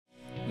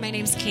My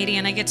name's Katie,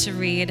 and I get to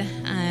read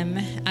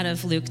out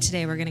of Luke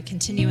today. We're going to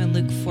continue in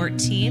Luke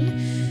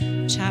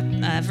 14,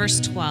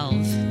 verse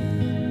 12.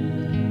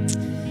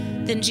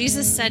 Then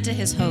Jesus said to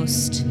his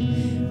host,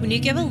 "When you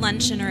give a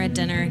luncheon or a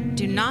dinner,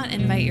 do not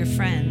invite your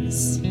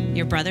friends,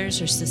 your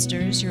brothers or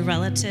sisters, your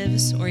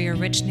relatives, or your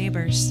rich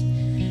neighbors.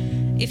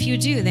 If you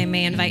do, they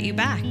may invite you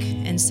back,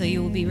 and so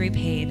you will be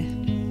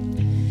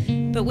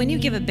repaid. But when you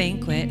give a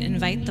banquet,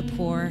 invite the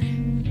poor,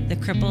 the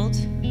crippled,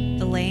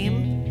 the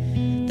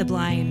lame, the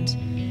blind,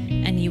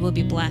 and you will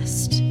be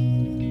blessed.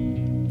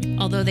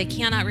 Although they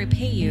cannot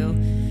repay you,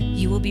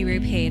 you will be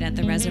repaid at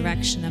the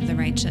resurrection of the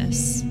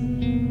righteous."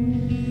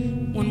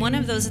 When one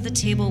of those at the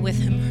table with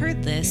him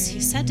heard this,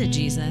 he said to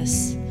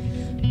Jesus,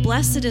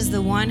 "Blessed is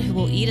the one who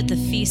will eat at the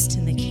feast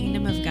in the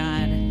kingdom of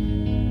God."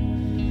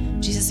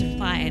 Jesus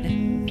replied,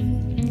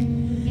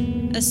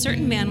 "A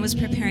certain man was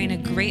preparing a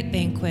great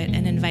banquet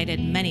and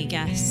invited many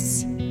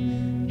guests.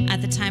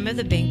 At the time of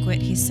the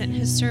banquet, he sent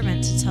his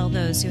servant to tell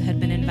those who had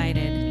been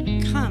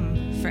invited, 'Come,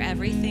 for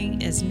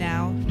everything is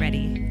now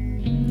ready.'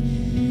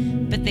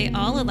 But they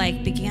all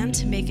alike began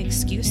to make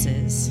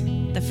excuses.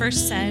 The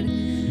first said,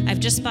 'I've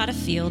just bought a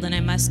field and I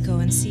must go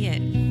and see it.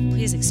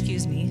 Please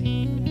excuse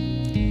me.'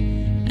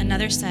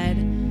 Another said,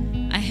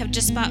 'I have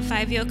just bought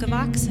 5 yoke of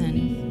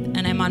oxen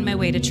and I'm on my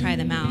way to try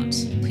them out.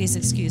 Please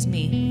excuse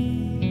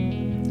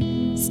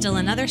me.' Still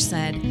another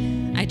said,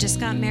 'I just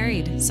got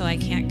married, so I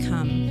can't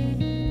come.'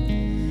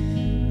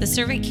 The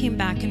servant came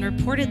back and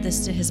reported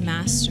this to his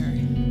master.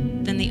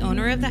 Then the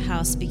owner of the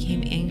house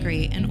became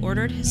angry and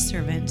ordered his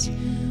servant,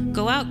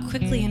 'Go out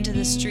quickly into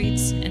the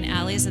streets and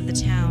alleys of the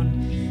town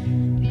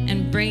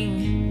and bring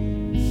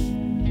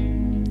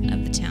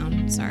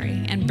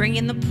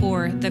in the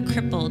poor, the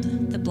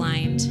crippled, the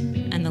blind,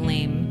 and the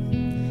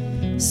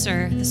lame.'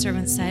 'Sir,' the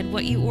servant said,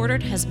 'what you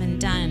ordered has been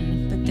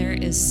done, but there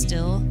is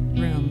still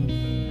room.'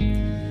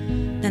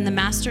 Then the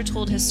master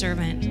told his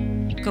servant,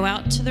 'Go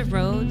out to the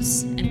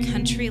roads and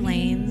country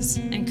lanes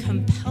and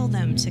compel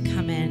them to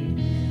come in,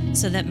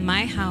 so that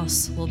my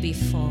house will be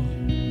full.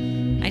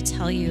 I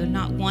tell you,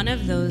 not one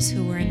of those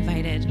who were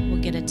invited will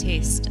get a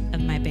taste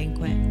of my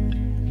banquet.'"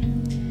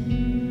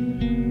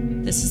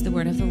 This is the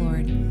word of the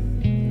Lord.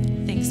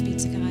 Thanks be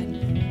to God.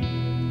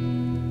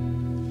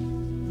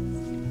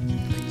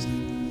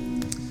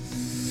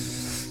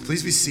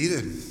 Please be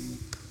seated.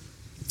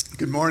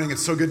 Good morning.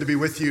 It's so good to be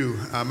with you.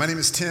 My name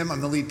is Tim.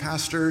 I'm the lead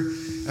pastor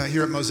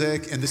here at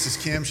Mosaic, and this is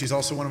Kim. She's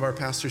also one of our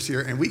pastors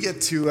here, and we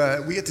get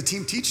to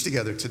team teach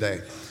together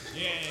today.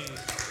 Yay!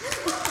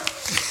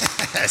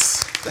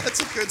 Yes, that's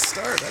a good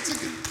start.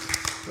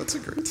 That's a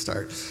great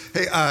start.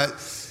 Hey,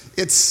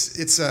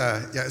 it's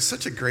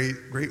such a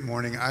great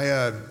morning.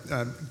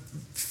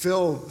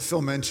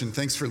 Phil mentioned,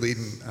 thanks for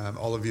leading,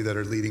 all of you that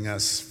are leading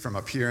us from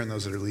up here and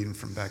those that are leading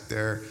from back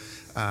there.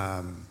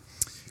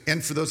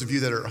 And for those of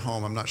you that are at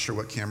home, I'm not sure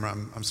what camera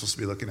I'm supposed to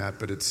be looking at,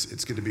 but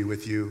it's good to be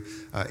with you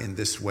in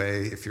this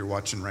way. If you're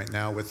watching right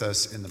now with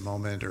us in the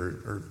moment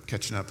or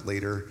catching up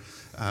later.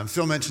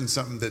 Phil mentioned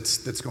something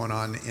that's going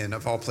on in,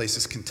 of all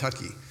places,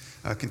 Kentucky.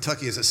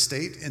 Kentucky is a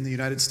state in the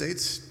United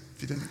States.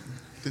 If you didn't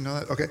know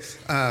that? Okay.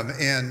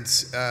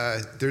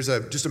 There's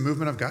just a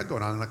movement of God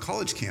going on a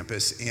college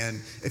campus. And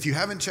if you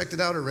haven't checked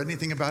it out or read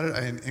anything about it,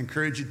 I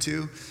encourage you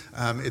to.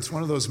 It's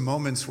one of those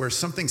moments where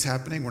something's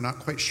happening. We're not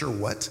quite sure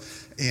what.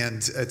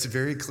 And it's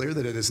very clear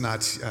that it is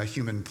not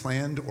human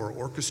planned or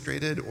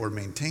orchestrated or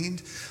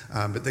maintained,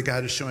 but that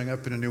God is showing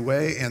up in a new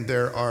way. And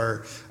there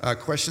are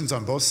questions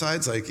on both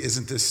sides, like,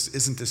 isn't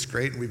this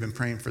great? And we've been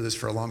praying for this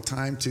for a long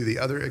time, to the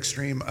other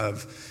extreme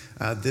of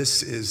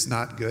this is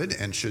not good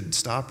and should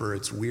stop, or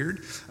it's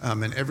weird,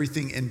 and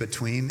everything in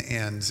between.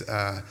 And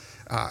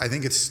I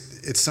think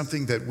it's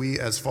something that we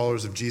as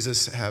followers of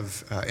Jesus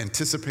have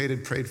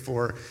anticipated, prayed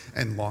for,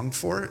 and longed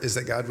for, is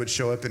that God would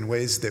show up in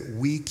ways that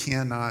we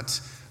cannot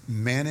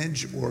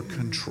manage or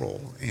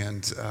control.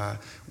 And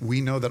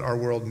we know that our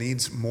world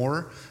needs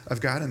more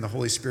of God and the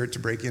Holy Spirit to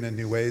break in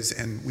new ways,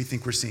 and we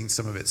think we're seeing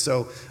some of it.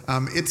 So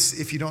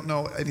if you don't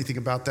know anything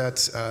about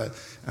that,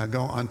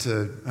 go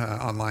onto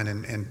online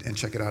and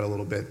check it out a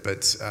little bit.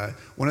 But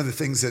one of the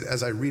things that,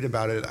 as I read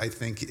about it, I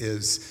think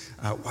is,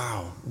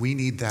 wow, we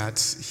need that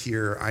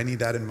here. I need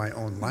that in my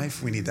own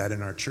life. We need that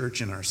in our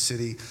church, in our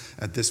city,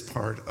 at this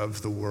part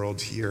of the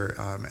world here.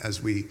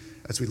 As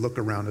we look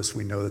around us,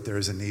 we know that there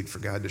is a need for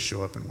God to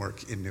show up and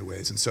work in new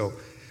ways. And so,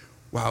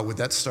 wow, would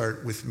that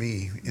start with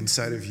me,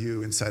 inside of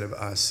you, inside of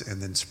us,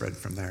 and then spread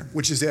from there,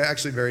 which is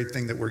actually the very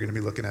thing that we're going to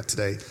be looking at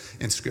today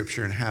in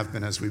Scripture, and have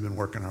been as we've been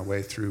working our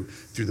way through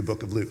the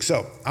book of Luke.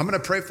 So I'm going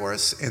to pray for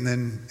us, and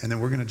then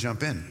we're going to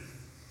jump in.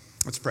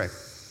 Let's pray.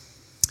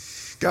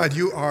 God,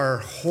 you are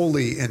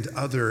holy and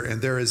other,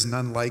 and there is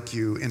none like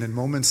you. And in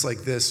moments like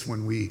this,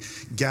 when we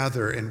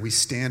gather and we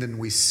stand and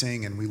we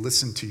sing and we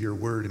listen to your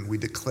word and we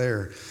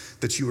declare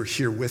that you are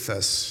here with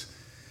us,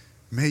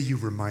 may you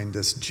remind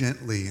us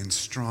gently and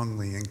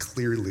strongly and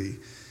clearly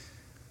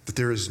that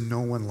there is no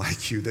one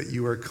like you, that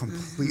you are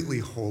completely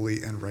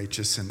holy and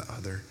righteous and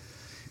other.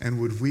 And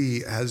would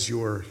we, as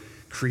your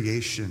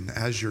creation,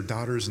 as your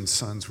daughters and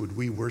sons, would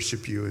we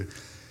worship you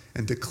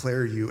and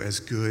declare you as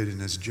good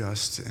and as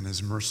just and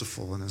as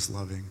merciful and as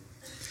loving.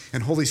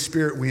 And Holy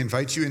Spirit, we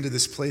invite you into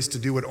this place to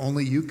do what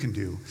only you can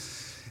do.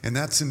 And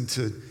that's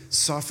to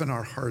soften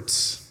our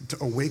hearts, to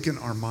awaken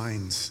our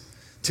minds,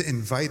 to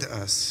invite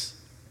us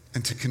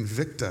and to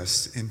convict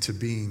us into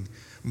being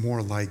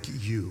more like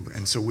you.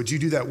 And so would you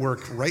do that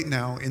work right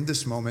now, in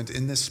this moment,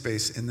 in this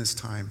space, in this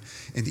time,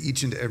 in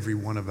each and every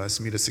one of us.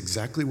 Meet us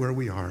exactly where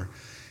we are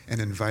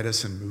and invite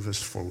us and move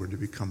us forward to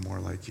become more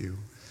like you.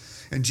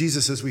 And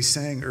Jesus, as we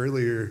sang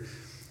earlier,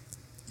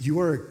 you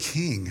are a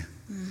king.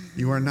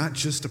 You are not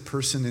just a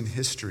person in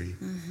history.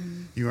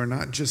 You are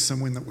not just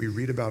someone that we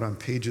read about on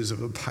pages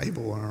of a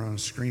Bible or on a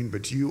screen,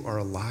 but you are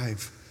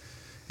alive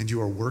and you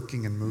are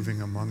working and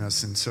moving among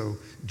us. And so,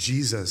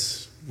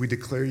 Jesus, we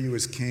declare you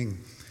as king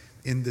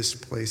in this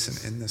place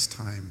and in this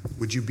time.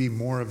 Would you be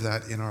more of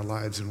that in our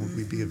lives, and would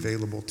we be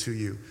available to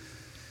you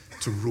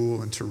to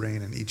rule and to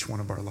reign in each one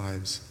of our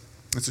lives?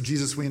 And so,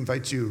 Jesus, we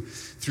invite you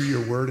through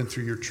your word and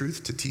through your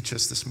truth to teach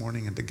us this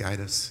morning and to guide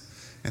us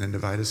and to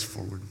invite us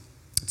forward.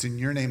 It's in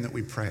your name that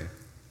we pray.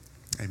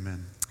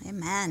 Amen.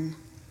 Amen.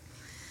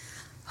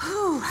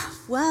 Whew.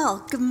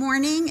 Well, good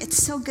morning. It's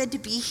so good to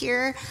be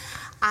here.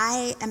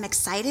 I am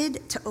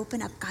excited to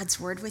open up God's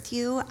word with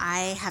you.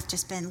 I have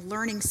just been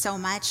learning so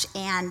much,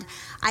 and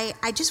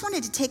I just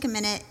wanted to take a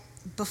minute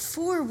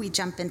before we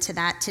jump into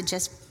that to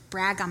just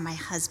brag on my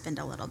husband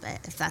a little bit,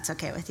 if that's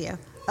okay with you.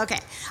 Okay,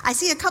 I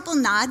see a couple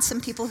nods, some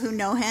people who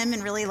know him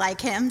and really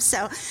like him.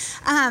 So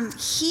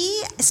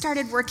he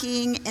started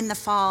working in the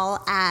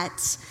fall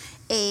at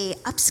a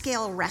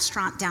upscale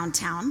restaurant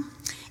downtown.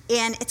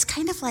 And it's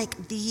kind of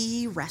like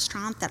the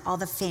restaurant that all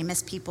the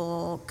famous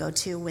people go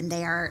to when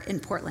they are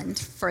in Portland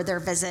for their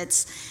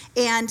visits.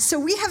 And so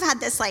we have had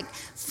this like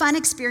fun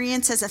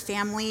experience as a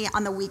family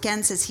on the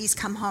weekends as he's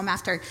come home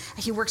after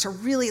he works a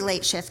really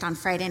late shift on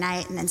Friday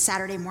night. And then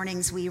Saturday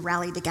mornings we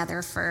rally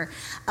together for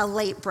a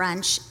late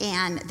brunch,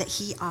 and that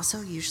he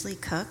also usually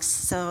cooks.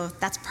 So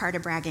that's part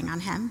of bragging on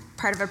him,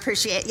 part of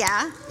appreciate.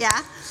 Yeah.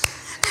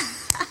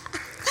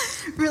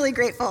 Really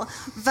grateful.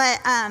 But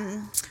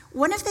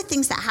one of the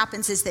things that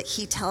happens is that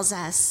he tells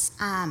us,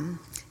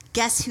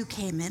 guess who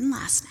came in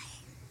last night?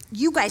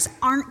 You guys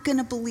aren't going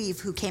to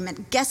believe who came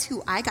in. Guess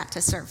who I got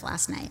to serve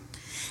last night?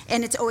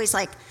 And it's always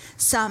like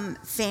some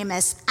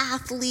famous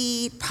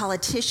athlete,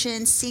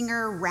 politician,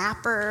 singer,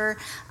 rapper,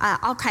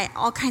 all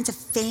kinds of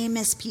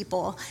famous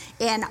people.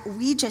 And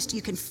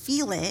you can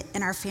feel it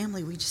in our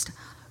family. We just,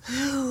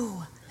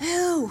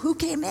 who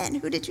came in?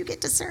 Who did you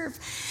get to serve?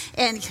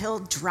 And he'll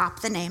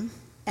drop the name.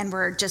 And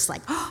we're just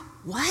like, oh,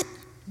 what?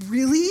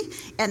 Really?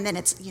 And then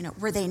it's,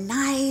 were they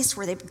nice?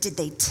 Did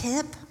they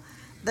tip?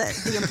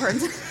 The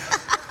important.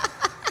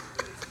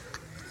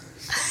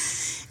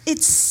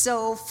 It's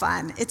so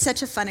fun. It's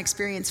such a fun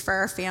experience for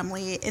our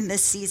family in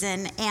this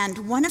season.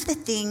 And one of the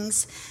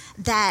things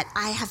that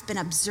I have been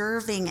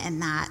observing in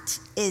that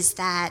is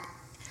that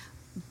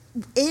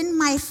in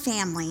my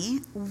family,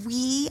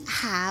 we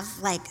have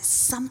like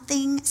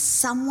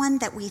someone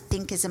that we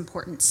think is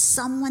important,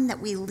 someone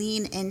that we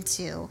lean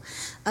into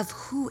of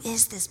who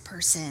is this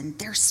person?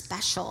 They're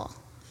special.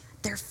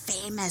 They're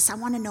famous. I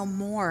want to know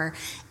more.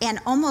 And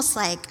almost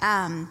like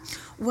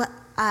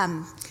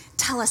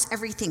tell us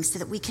everything so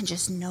that we can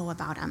just know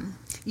about them.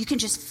 You can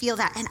just feel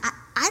that. And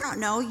I don't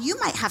know, you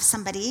might have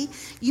somebody,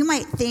 you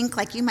might think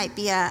like you might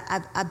be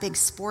a big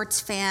sports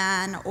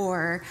fan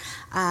or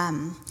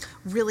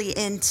really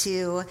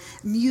into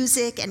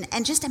music.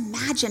 And just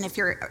imagine if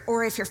your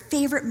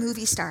favorite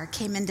movie star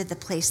came into the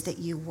place that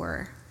you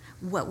were,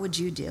 what would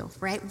you do,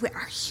 right?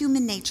 Our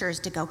human nature is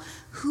to go,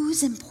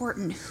 who's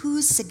important,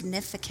 who's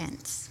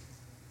significant?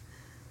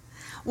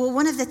 Well,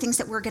 one of the things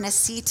that we're going to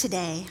see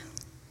today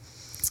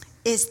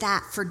is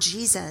that for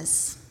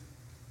Jesus,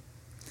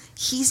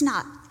 he's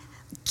not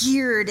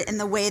geared in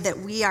the way that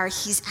we are.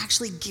 He's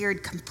actually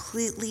geared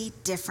completely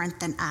different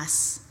than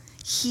us.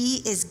 He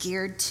is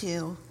geared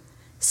to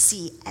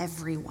see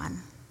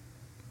everyone.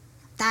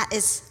 That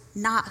is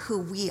not who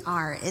we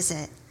are, is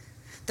it?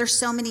 There's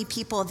so many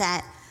people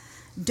that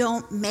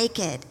don't make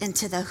it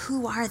into the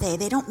who are they?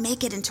 They don't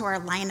make it into our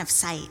line of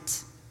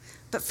sight.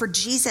 But for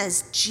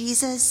Jesus,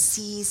 Jesus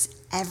sees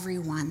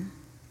everyone.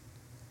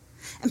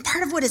 And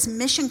part of what is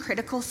mission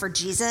critical for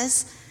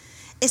Jesus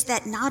is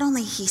that not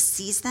only he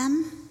sees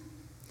them,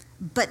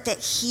 but that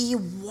he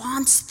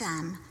wants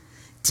them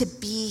to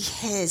be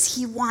his.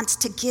 He wants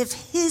to give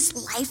his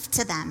life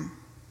to them.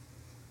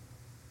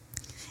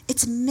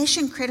 It's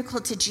mission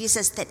critical to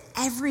Jesus that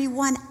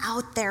everyone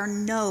out there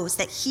knows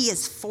that he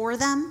is for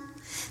them,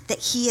 that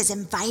he is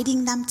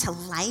inviting them to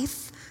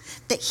life,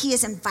 that he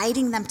is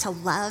inviting them to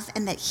love,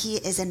 and that he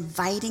is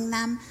inviting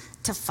them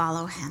to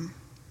follow him.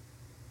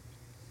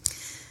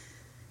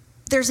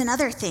 There's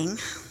another thing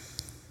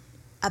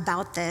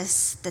about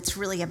this that's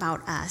really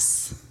about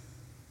us,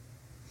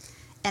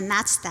 and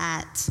that's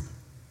that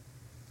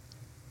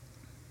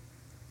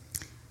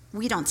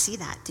we don't see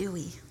that, do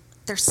we?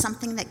 There's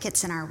something that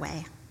gets in our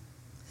way.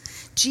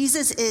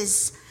 Jesus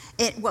is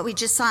what we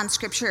just saw in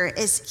Scripture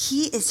is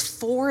he is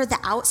for the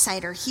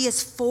outsider. He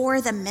is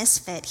for the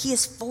misfit. He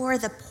is for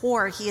the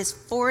poor. He is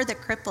for the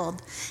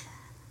crippled.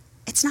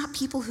 It's not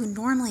people who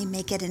normally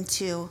make it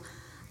into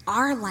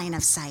our line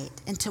of sight,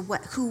 into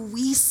who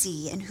we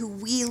see and who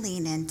we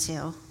lean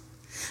into.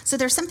 So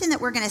there's something that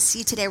we're going to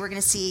see today. We're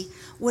going to see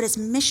what is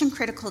mission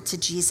critical to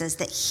Jesus,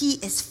 that he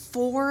is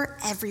for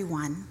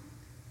everyone,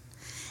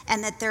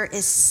 and that there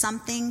is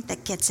something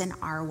that gets in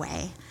our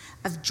way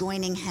of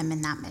joining him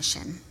in that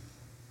mission.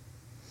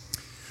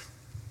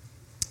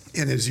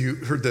 And as you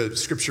heard the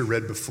scripture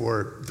read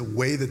before, the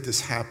way that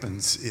this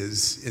happens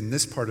is in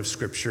this part of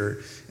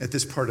scripture, at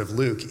this part of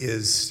Luke,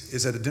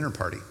 is at a dinner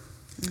party.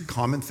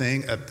 Common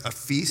thing, a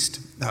feast,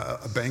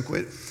 a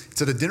banquet.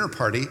 It's at a dinner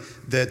party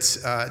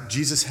that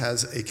Jesus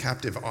has a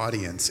captive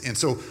audience. And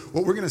so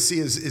what we're going to see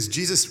is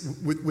Jesus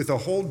with a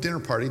whole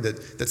dinner party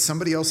that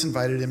somebody else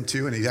invited him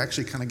to, and he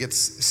actually kind of gets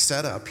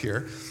set up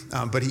here.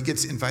 But he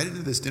gets invited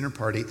to this dinner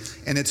party,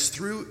 and it's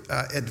through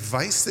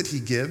advice that he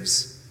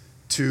gives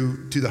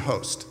to the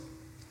host.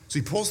 So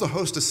he pulls the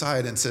host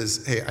aside and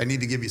says, hey, I need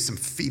to give you some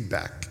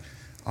feedback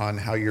on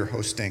how you're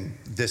hosting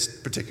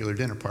this particular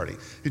dinner party.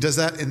 He does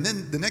that, and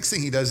then the next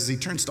thing he does is he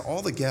turns to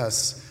all the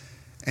guests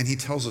and he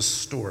tells a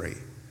story.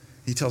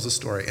 He tells a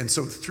story. And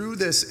so through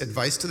this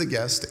advice to the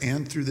guest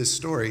and through this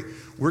story,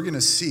 we're going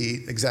to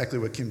see exactly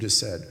what Kim just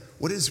said.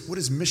 What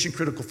is mission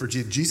critical for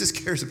Jesus? Jesus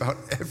cares about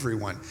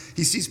everyone.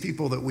 He sees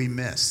people that we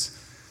miss.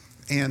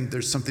 And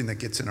there's something that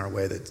gets in our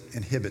way that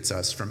inhibits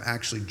us from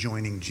actually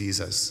joining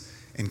Jesus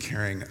and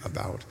caring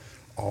about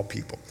all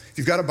people. If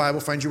you've got a Bible,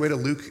 find your way to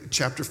Luke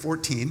chapter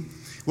 14.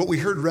 What we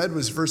heard read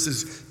was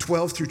verses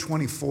 12 through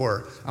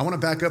 24. I want to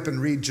back up and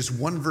read just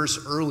one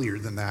verse earlier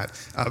than that,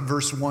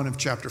 verse 1 of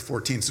chapter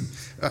 14. So,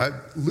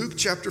 Luke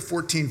chapter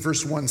 14,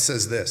 verse 1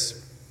 says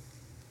this.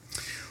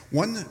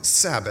 One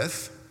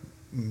Sabbath,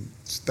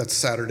 that's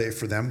Saturday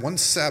for them, one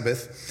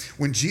Sabbath,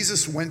 when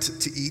Jesus went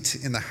to eat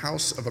in the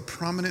house of a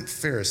prominent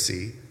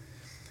Pharisee,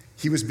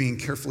 he was being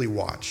carefully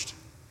watched.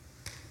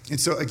 And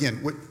so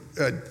again,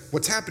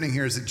 what's happening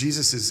here is that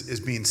Jesus is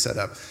being set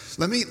up.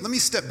 Let me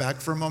step back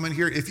for a moment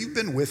here. If you've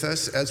been with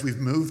us as we've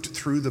moved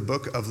through the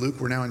book of Luke,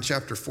 we're now in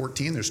chapter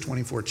 14. There's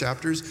 24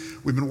 chapters.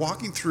 We've been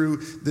walking through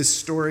this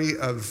story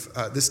of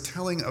this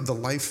telling of the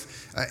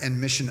life and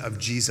mission of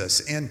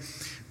Jesus. And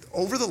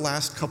over the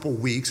last couple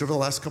weeks, over the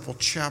last couple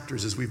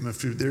chapters as we've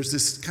moved through, there's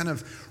this kind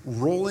of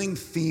rolling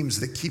themes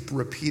that keep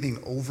repeating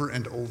over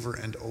and over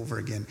and over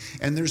again.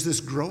 And there's this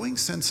growing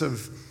sense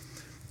of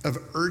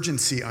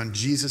urgency on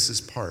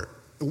Jesus's part.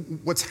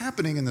 What's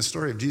happening in the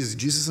story of Jesus?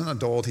 Jesus is an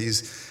adult.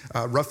 He's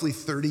roughly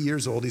 30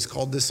 years old. He's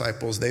called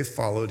disciples. They've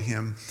followed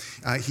him.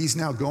 He's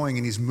now going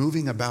and he's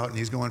moving about and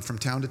he's going from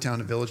town to town,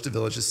 to village,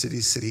 to city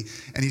to city.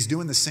 And he's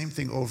doing the same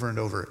thing over and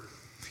over.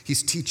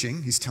 He's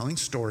teaching. He's telling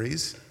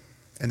stories.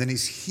 And then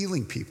he's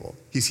healing people.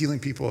 He's healing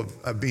people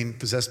of being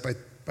possessed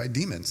by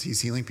demons.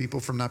 He's healing people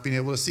from not being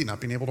able to see, not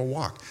being able to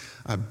walk,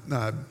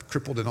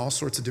 crippled in all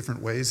sorts of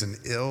different ways and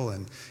ill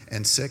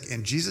and sick.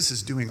 And Jesus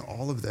is doing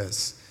all of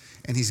this.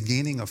 And he's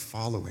gaining a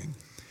following.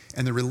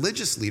 And the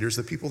religious leaders,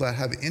 the people that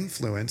have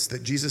influence,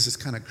 that Jesus is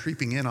kind of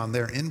creeping in on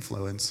their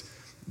influence,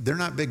 they're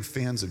not big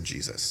fans of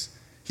Jesus.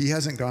 He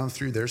hasn't gone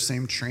through their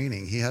same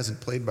training. He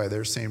hasn't played by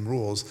their same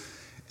rules.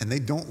 And they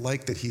don't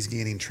like that he's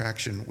gaining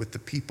traction with the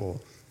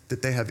people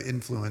that they have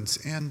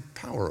influence and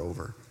power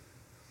over.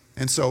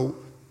 And so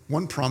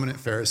one prominent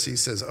Pharisee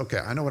says, okay,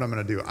 I know what I'm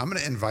going to do. I'm going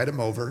to invite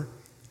him over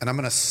and I'm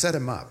going to set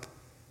him up.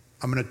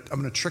 I'm going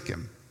to trick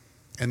him.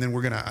 And then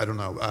we're going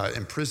to,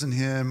 imprison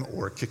him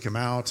or kick him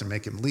out and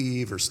make him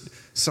leave or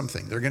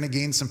something. They're going to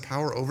gain some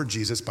power over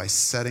Jesus by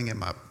setting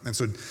him up. And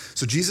so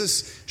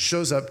Jesus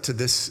shows up to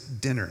this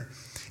dinner.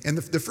 And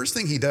the first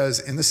thing he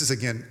does, and this is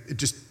again,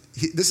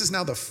 this is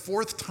now the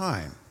fourth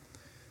time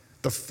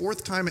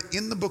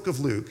in the book of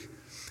Luke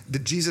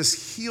that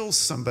Jesus heals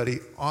somebody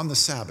on the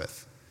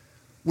Sabbath,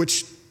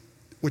 which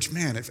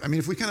man,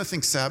 if we kind of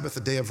think Sabbath, a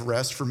day of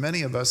rest, for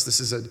many of us, this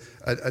is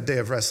a day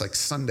of rest. Like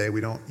Sunday, we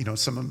don't,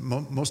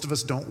 most of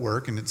us don't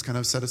work and it's kind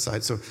of set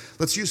aside. So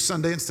let's use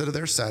Sunday instead of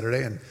their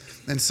Saturday.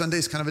 And Sunday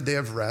is kind of a day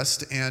of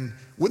rest. And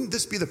wouldn't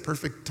this be the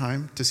perfect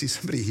time to see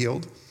somebody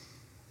healed?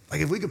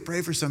 Like if we could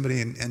pray for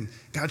somebody and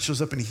God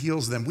shows up and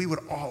heals them, we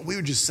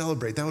would just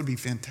celebrate. That would be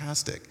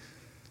fantastic.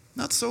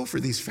 Not so for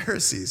these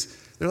Pharisees.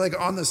 They're like,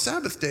 on the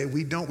Sabbath day,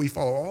 we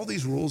follow all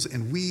these rules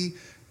and we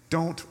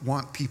don't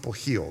want people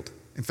healed.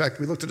 In fact,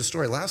 we looked at a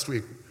story last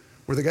week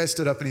where the guy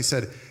stood up and he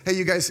said, hey,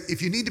 you guys,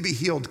 if you need to be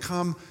healed,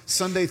 come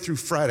Sunday through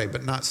Friday,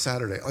 but not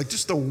Saturday. Like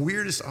just the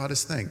weirdest,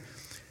 oddest thing.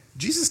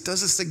 Jesus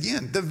does this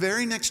again. The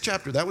very next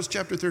chapter, that was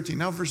chapter 13.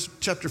 Now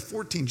chapter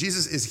 14,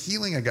 Jesus is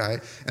healing a guy.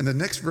 And the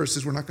next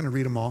verses, we're not going to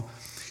read them all.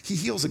 He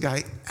heals a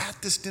guy at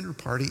this dinner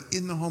party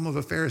in the home of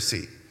a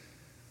Pharisee.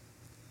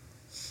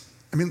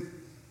 I mean,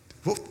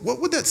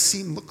 what would that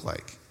scene look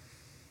like?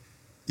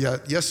 Yeah,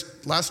 yes,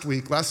 last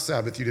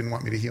Sabbath, you didn't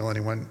want me to heal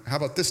anyone. How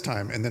about this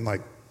time? And then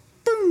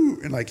boo,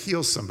 and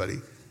heals somebody.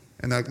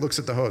 And looks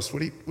at the host. What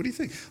do you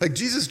think? Like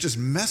Jesus just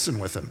messing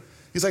with him.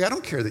 He's like, I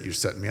don't care that you're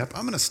setting me up.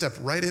 I'm going to step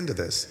right into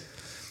this.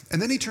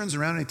 And then he turns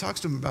around and he talks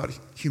to him about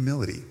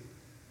humility.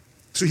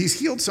 So he's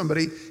healed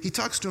somebody, he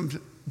talks to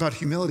him about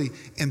humility,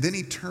 and then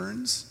he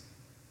turns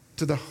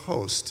to the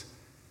host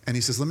and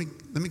he says, let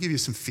me give you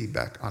some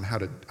feedback on how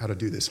to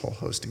do this whole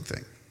hosting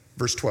thing.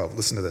 Verse 12,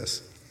 listen to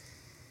this.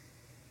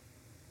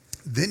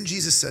 Then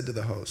Jesus said to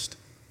the host,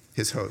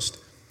 his host,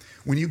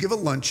 when you give a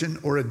luncheon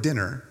or a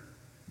dinner,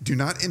 do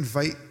not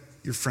invite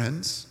your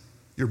friends,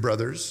 your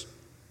brothers,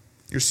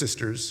 your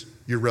sisters,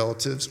 your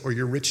relatives, or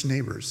your rich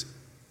neighbors.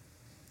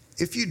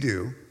 If you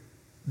do,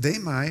 they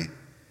may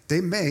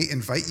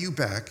invite you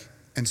back,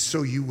 and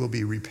so you will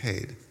be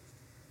repaid.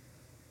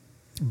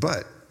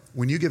 But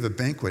when you give a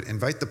banquet,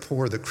 invite the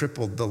poor, the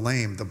crippled, the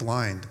lame, the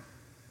blind,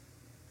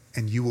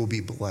 and you will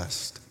be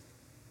blessed.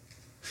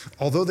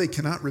 Although they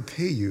cannot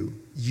repay you,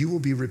 you will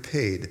be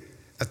repaid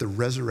at the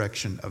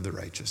resurrection of the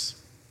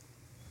righteous.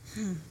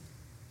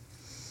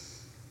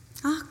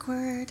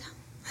 Awkward.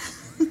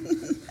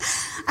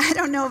 I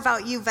don't know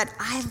about you, but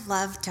I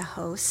love to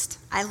host.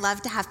 I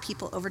love to have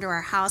people over to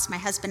our house. My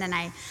husband and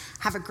I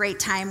have a great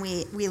time.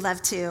 We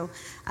love to,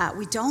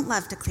 we don't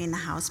love to clean the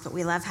house, but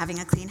we love having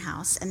a clean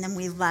house. And then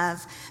we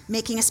love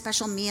making a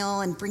special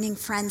meal and bringing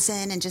friends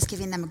in and just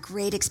giving them a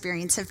great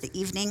experience of the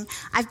evening.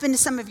 I've been to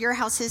some of your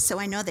houses, so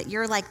I know that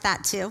you're like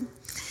that too.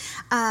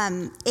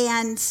 And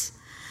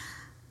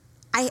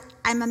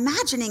I'm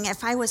imagining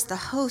if I was the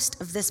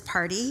host of this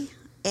party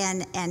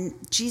and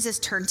Jesus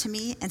turned to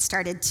me and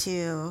started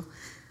to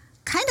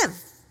kind of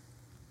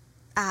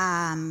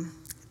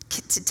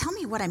to tell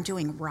me what I'm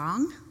doing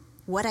wrong,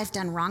 what I've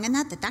done wrong in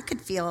that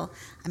could feel,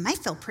 I might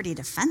feel pretty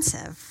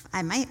defensive.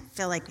 I might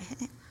feel like,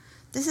 hey,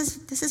 this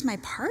is my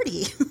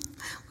party.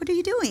 What are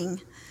you doing?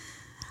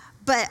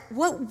 But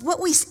what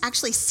we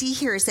actually see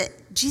here is that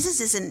Jesus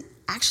isn't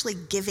actually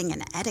giving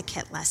an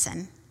etiquette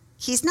lesson.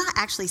 He's not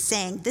actually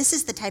saying, this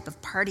is the type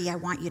of party I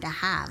want you to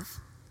have.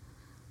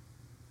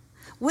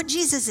 What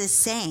Jesus is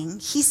saying,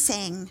 he's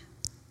saying,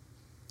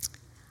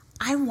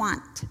 I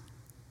want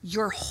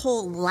your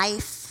whole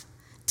life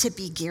to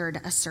be geared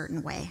a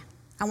certain way.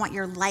 I want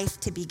your life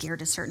to be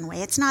geared a certain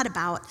way. It's not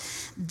about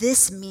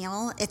this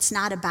meal. It's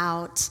not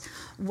about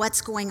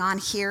what's going on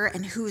here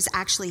and who's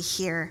actually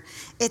here.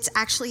 It's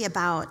actually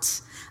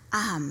about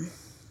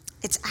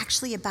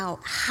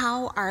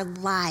how our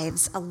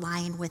lives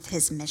align with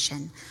his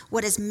mission.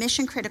 What is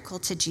mission critical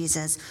to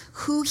Jesus,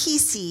 who he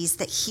sees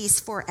that he's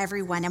for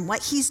everyone. And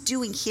what he's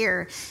doing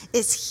here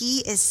is he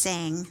is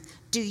saying,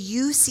 do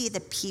you see the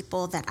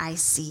people that I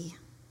see?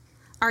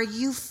 Are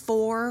you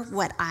for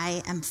what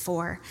I am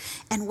for?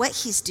 And what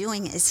he's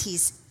doing is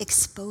he's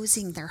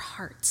exposing their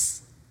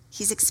hearts.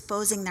 He's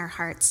exposing their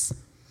hearts.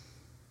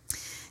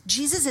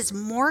 Jesus is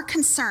more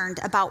concerned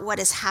about what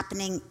is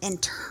happening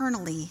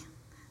internally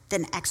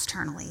than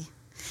externally.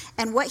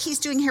 And what he's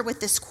doing here with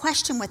this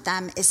question with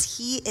them is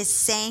he is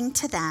saying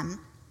to them,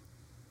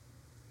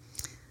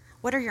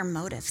 what are your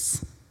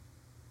motives?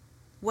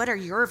 What are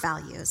your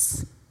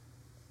values?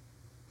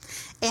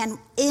 And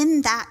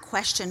in that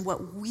question,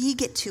 what we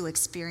get to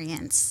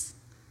experience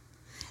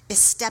is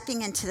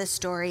stepping into the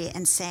story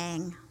and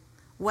saying,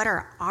 what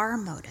are our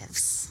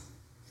motives?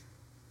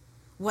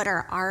 What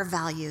are our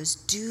values?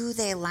 Do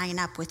they line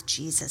up with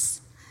Jesus?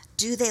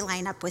 Do they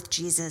line up with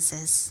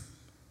Jesus's?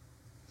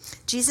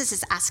 Jesus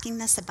is asking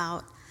this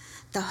about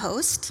the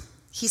host.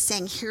 He's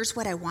saying, here's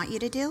what I want you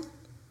to do.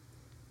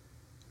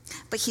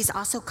 But he's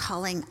also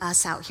calling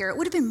us out here. It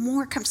would have been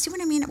more, see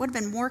what I mean? It would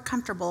have been more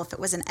comfortable if it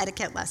was an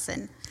etiquette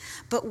lesson.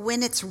 But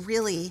when it's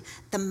really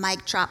the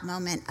mic drop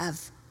moment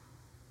of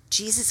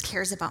Jesus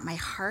cares about my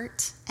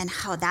heart and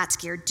how that's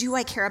geared. Do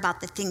I care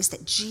about the things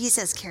that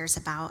Jesus cares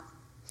about?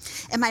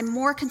 Am I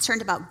more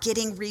concerned about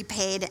getting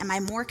repaid? Am I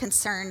more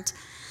concerned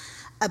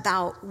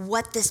about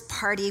what this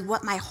party,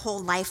 what my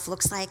whole life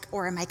looks like,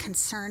 or am I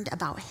concerned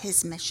about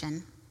his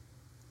mission?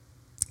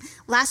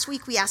 Last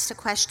week we asked a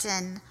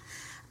question,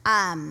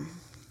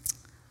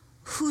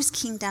 whose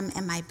kingdom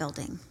am I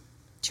building?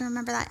 Do you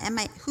remember that?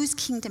 Whose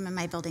kingdom am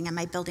I building? Am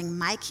I building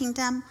my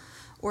kingdom,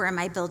 or am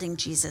I building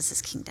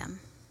Jesus' kingdom?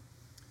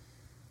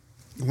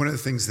 One of the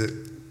things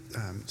that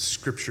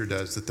Scripture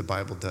does, that the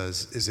Bible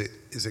does, is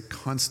it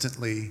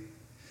constantly,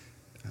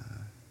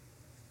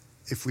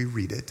 if we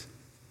read it,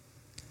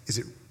 is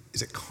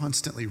it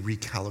constantly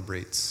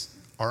recalibrates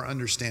our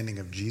understanding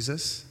of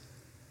Jesus,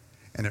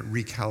 and it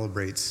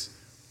recalibrates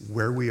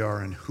where we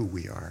are and who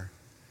we are.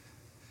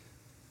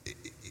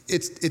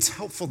 It's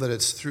helpful that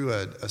it's through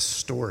a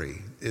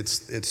story.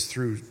 It's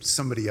through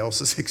somebody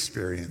else's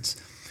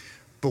experience.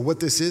 But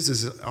what this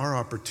is our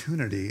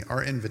opportunity,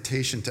 our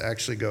invitation to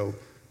actually go,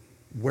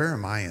 where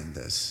am I in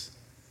this?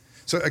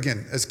 So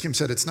again, as Kim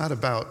said, it's not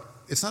about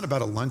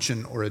a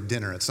luncheon or a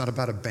dinner. It's not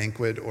about a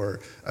banquet or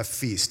a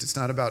feast. It's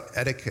not about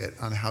etiquette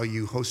on how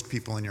you host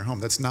people in your home.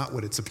 That's not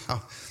what it's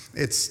about.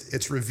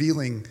 It's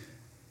revealing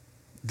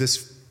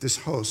this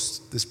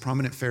host, this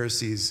prominent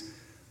Pharisee's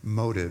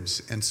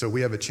motives. And so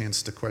we have a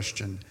chance to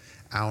question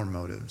our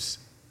motives.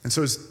 And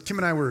so as Kim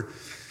and I were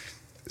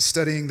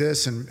studying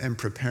this and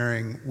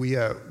preparing,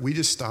 we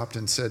just stopped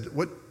and said,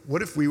 what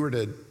if we were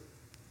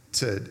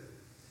to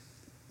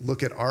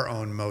look at our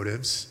own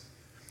motives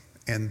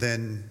and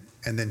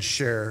then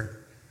share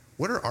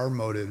what are our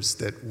motives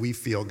that we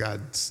feel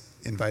God's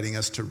inviting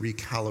us to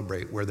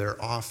recalibrate where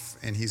they're off,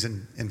 and he's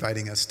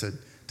inviting us to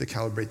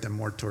calibrate them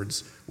more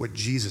towards what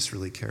Jesus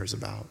really cares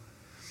about.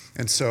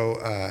 And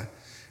so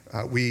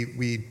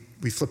we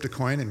flipped a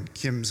coin, and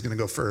Kim's going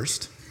to go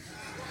first.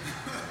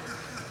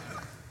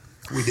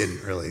 We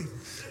didn't really,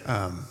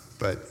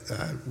 but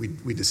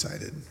we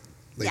decided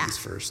ladies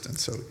first, and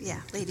so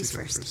ladies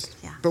first.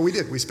 Yeah. But we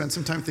did. We spent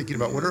some time thinking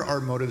about what are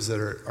our motives that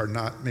are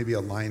not maybe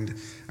aligned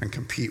and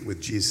compete with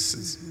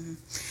Jesus's.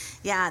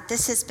 Yeah,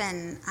 this has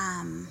been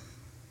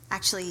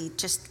actually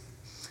just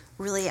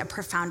really a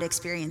profound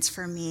experience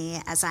for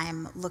me as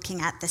I'm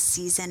looking at the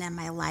season in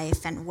my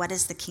life and what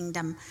is the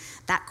kingdom,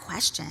 that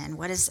question,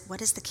 what is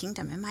the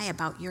kingdom? Am I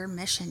about your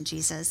mission,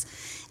 Jesus?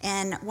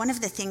 And one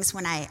of the things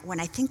when I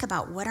think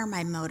about what are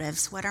my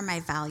motives, what are my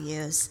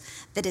values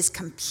that is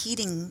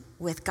competing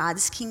with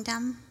God's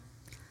kingdom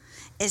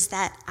is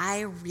that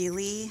I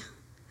really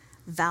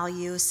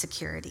value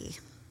security.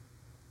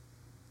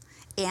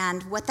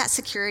 And what that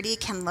security it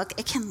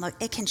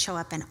can show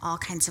up in all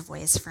kinds of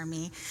ways for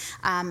me.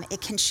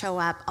 It can show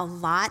up a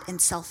lot in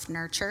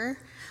self-nurture.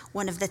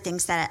 One of the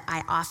things that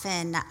I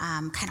often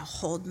kind of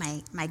hold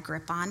my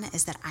grip on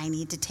is that I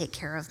need to take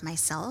care of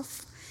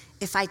myself.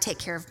 If I take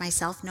care of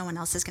myself, no one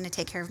else is going to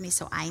take care of me,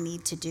 so I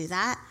need to do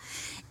that.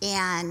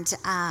 And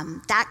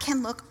that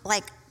can look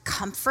like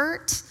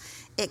comfort.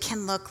 It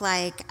can look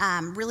like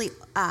really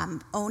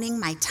owning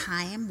my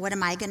time. What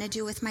am I going to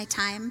do with my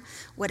time?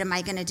 What am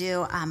I going to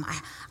do?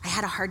 I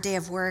had a hard day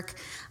of work.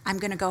 I'm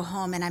going to go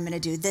home and I'm going to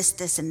do this,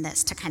 this, and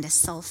this to kind of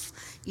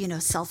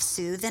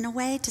self-soothe in a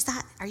way.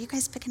 Are you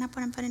guys picking up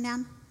what I'm putting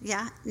down?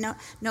 Yeah? No,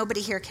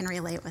 nobody here can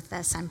relate with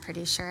this, I'm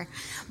pretty sure.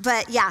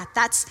 But yeah,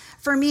 that's,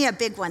 for me, a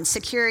big one.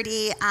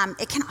 Security.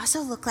 It can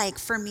also look like,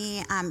 for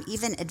me,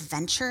 even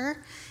adventure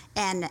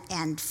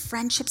and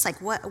friendships. Like,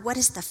 what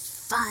is the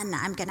fun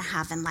I'm going to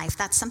have in life?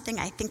 That's something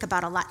I think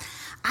about a lot.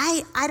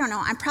 I don't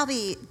know. I'm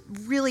probably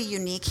really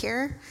unique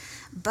here,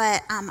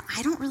 but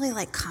I don't really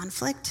like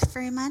conflict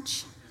very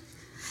much.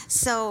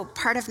 So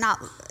part of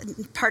not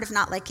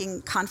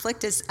liking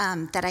conflict is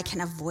that I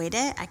can avoid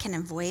it. I can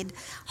avoid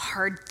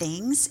hard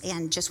things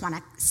and just want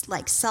to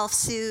like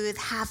self-soothe,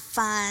 have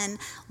fun,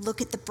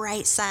 look at the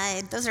bright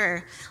side. Those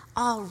are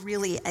all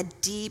really a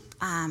deep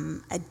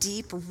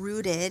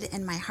rooted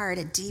in my heart,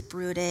 a deep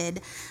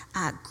rooted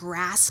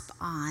grasp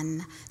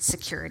on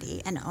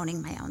security and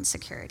owning my own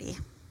security.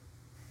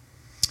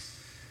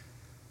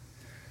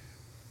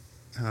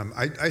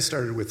 I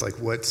started with like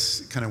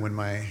what's kind of when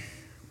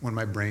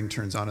my brain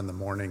turns on in the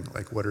morning,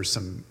 like what are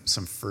some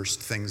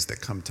first things that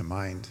come to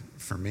mind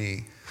for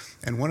me?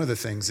 And one of the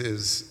things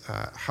is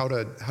how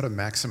to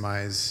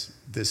maximize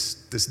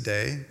this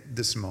day,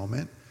 this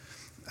moment,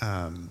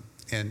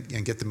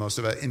 and get the most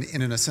of it, and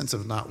in a sense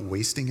of not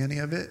wasting any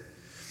of it.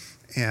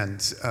 And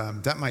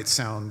that might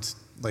sound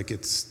like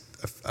it's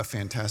a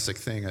fantastic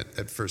thing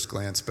at first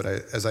glance, but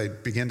as I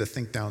began to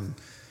think down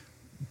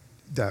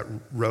that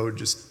road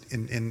just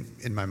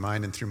in my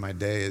mind and through my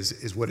day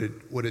is what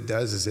it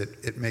does is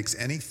it makes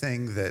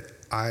anything that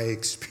I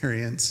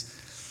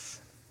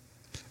experience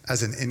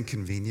as an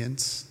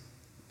inconvenience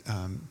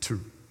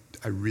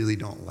I really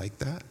don't like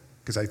that,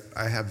 because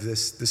I have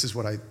this is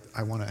what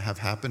I want to have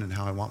happen and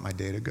how I want my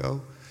day to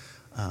go,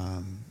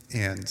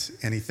 and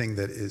anything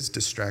that is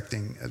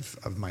distracting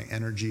of my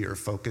energy or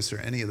focus or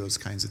any of those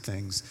kinds of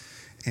things,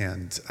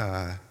 and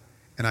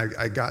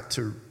I got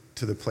to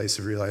the place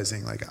of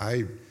realizing like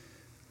I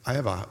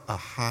have a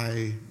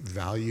high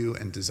value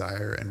and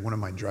desire, and one of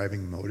my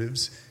driving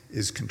motives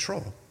is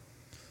control.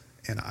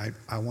 And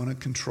I want to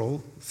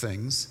control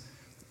things.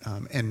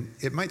 And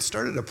it might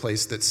start at a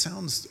place that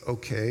sounds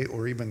okay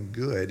or even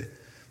good,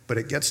 but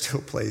it gets to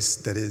a place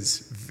that is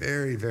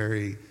very,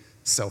 very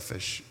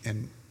selfish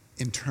and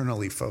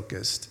internally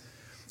focused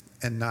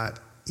and not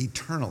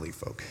eternally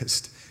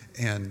focused.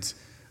 And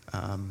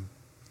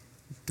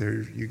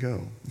there you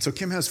go. So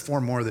Kim has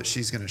 4 more that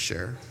she's going to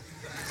share.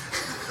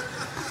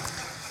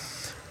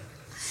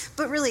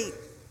 But really,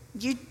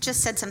 you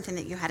just said something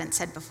that you hadn't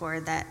said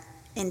before, that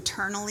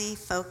internally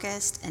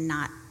focused and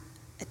not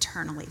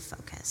eternally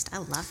focused. I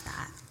love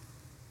that.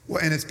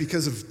 Well, and it's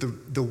because of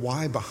the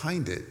why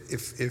behind it.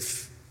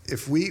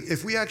 If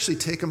we actually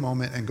take a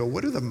moment and go,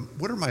 what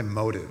are my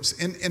motives?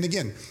 And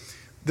again,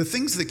 the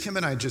things that Kim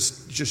and I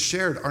just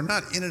shared are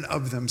not in and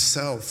of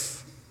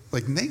themselves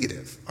like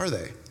negative, are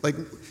they? Like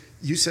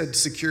you said,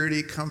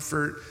 security,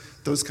 comfort,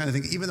 those kind of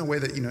things, even the way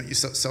that, you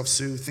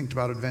self-soothe, think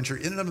about adventure,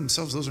 in and of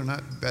themselves, those are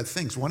not bad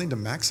things. Wanting to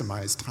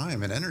maximize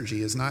time and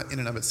energy is not in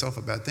and of itself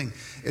a bad thing.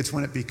 It's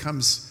when it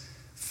becomes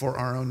for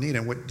our own need.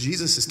 And what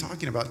Jesus is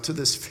talking about to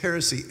this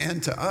Pharisee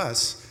and to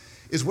us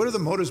is, what are the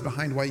motives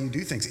behind why you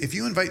do things? If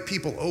you invite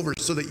people over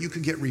so that you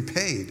could get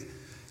repaid,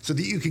 so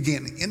that you could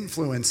gain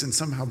influence and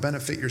somehow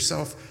benefit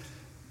yourself,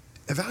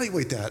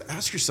 evaluate that.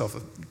 Ask yourself,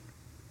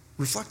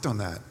 reflect on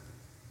that.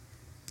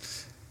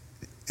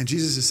 And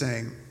Jesus is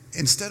saying,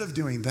 instead of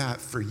doing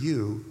that for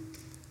you,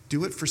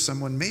 do it for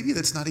someone maybe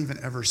that's not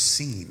even ever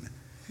seen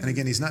And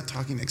again, he's not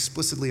talking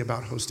explicitly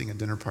about hosting a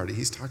dinner party.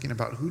 He's talking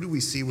about who do we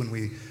see when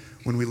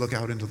we look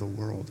out into the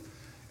world.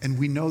 And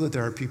we know that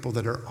there are people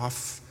that are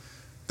off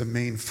the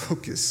main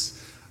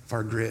focus of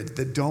our grid,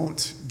 that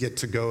don't get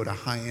to go to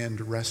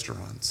high-end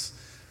restaurants,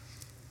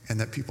 and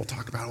that people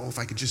talk about, oh, if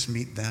I could just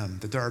meet them,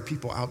 that there are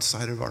people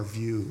outside of our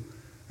view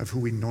of who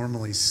we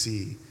normally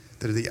see,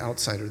 that are the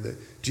outsider,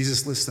 that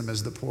Jesus lists them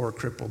as the poor,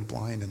 crippled,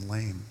 blind, and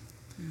lame.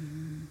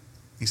 Mm-hmm.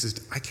 He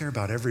says, I care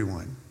about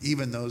everyone,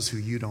 even those who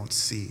you don't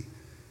see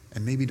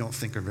and maybe don't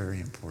think are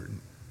very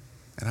important.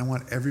 And I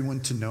want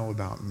everyone to know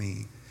about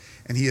me.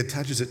 And he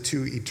attaches it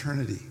to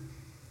eternity.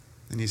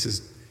 And he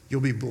says, you'll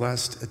be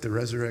blessed at the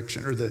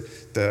resurrection, or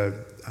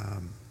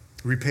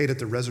repaid at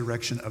the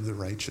resurrection of the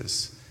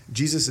righteous.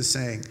 Jesus is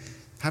saying,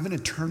 have an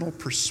eternal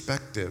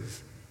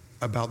perspective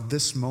about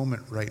this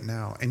moment right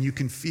now. And you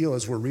can feel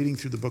as we're reading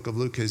through the book of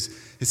Luke, his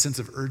sense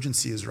of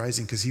urgency is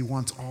rising because he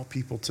wants all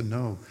people to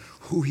know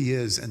who he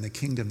is and the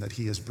kingdom that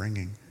he is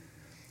bringing.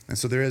 And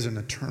so there is an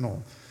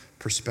eternal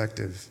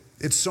perspective.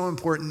 It's so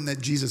important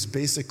that Jesus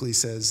basically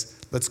says,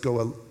 let's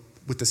go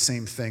with the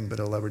same thing,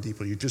 but a level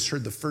deeper. You just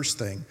heard the first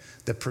thing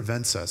that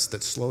prevents us,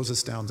 that slows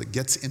us down, that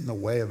gets in the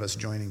way of us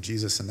joining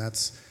Jesus, and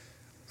that's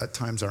at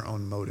times our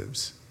own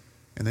motives.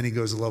 And then he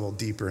goes a level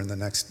deeper in the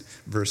next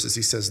verses.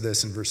 He says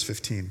this in verse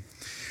 15.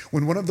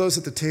 When one of those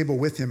at the table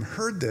with him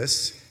heard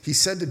this, he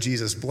said to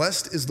Jesus,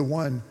 blessed is the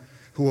one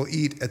who will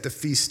eat at the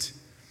feast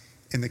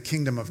in the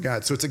kingdom of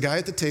God. So it's a guy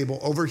at the table,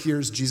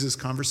 overhears Jesus'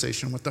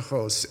 conversation with the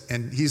hosts,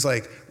 and he's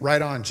like,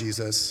 right on,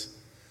 Jesus.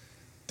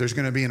 There's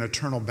going to be an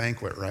eternal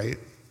banquet, right?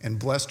 And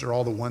blessed are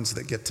all the ones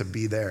that get to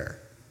be there.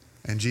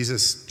 And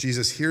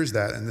Jesus hears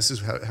that, and this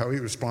is how he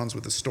responds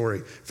with the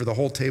story for the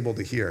whole table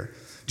to hear.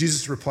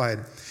 Jesus replied,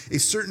 a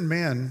certain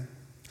man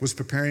was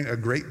preparing a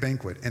great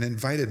banquet and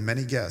invited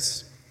many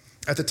guests.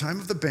 At the time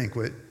of the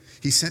banquet,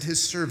 he sent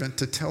his servant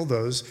to tell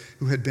those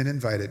who had been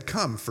invited,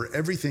 come, for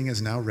everything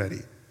is now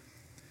ready.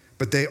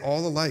 But they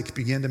all alike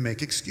began to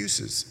make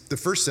excuses. The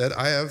first said,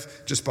 I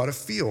have just bought a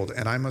field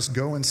and I must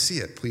go and see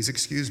it. Please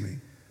excuse me.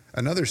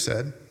 Another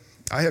said,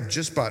 I have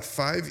just bought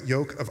 5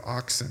 yoke of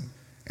oxen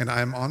and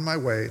I am on my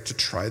way to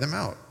try them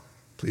out.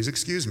 Please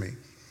excuse me.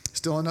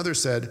 Still another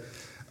said,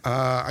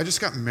 I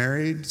just got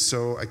married,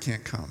 so I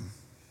can't come.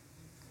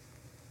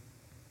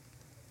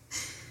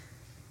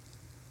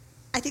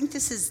 I think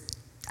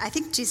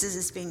Jesus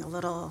is being a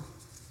little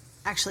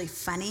actually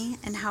funny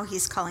in how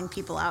he's calling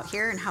people out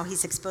here and how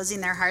he's exposing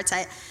their hearts.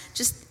 I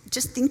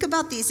just think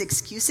about these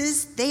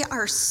excuses. They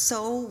are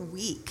so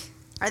weak.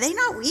 Are they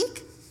not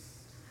weak?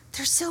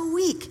 They're so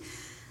weak.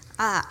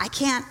 I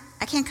can't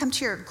come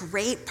to your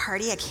great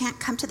party. I can't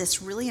come to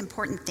this really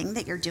important thing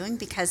that you're doing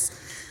because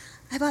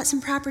I bought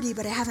some property,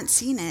 but I haven't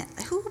seen it.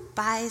 Who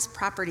buys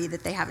property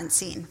that they haven't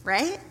seen,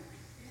 right?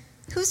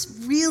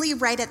 Who's really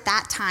right at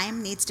that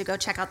time needs to go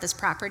check out this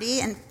property?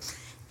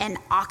 And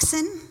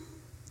oxen?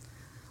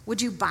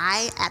 Would you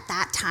buy at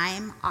that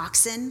time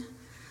oxen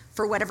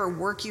for whatever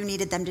work you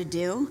needed them to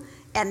do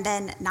and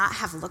then not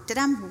have looked at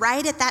them?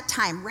 Right at that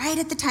time, right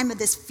at the time of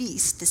this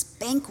feast, this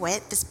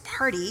banquet, this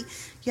party,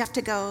 you have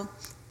to go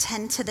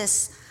tend to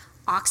this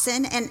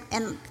oxen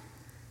and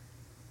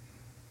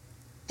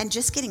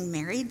just getting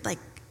married, like,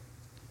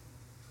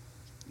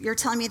 you're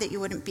telling me that you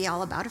wouldn't be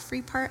all about a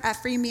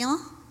free meal?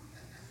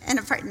 And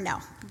no,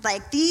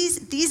 like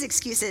these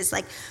excuses,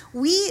 like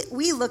we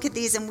look at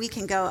these and we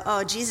can go,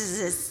 oh, Jesus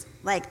is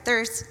like,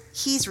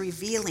 he's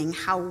revealing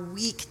how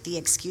weak the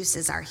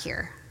excuses are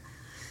here.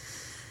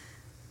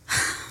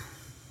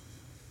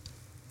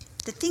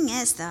 The thing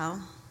is, though,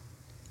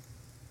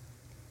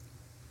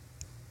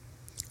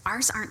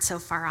 ours aren't so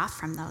far off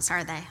from those,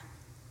 are they?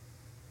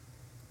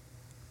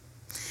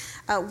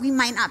 We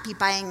might not be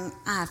buying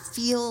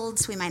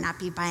fields, we might not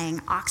be buying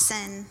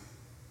oxen,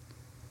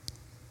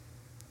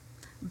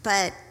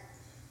 but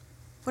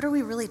what are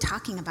we really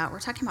talking about? We're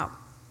talking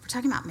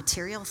about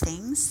material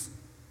things.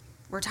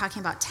 We're talking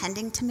about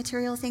tending to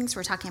material things.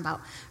 We're talking about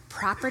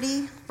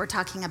property. We're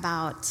talking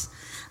about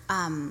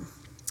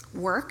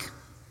work.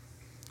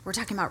 We're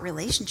talking about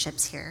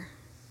relationships here.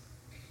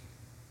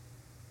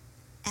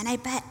 And I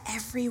bet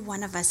every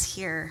one of us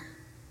here,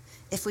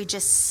 if we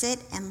just sit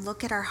and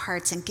look at our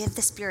hearts and give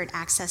the Spirit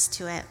access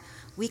to it,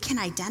 we can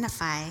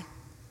identify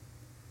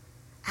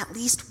at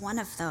least one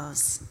of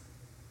those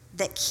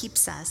that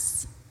keeps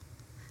us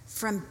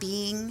from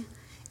being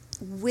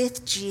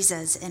with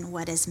Jesus in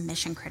what is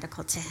mission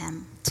critical to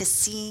him, to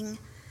seeing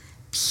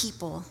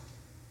people,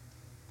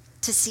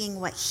 to seeing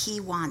what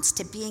he wants,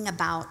 to being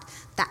about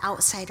the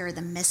outsider,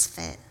 the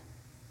misfit,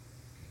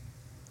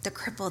 the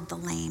crippled, the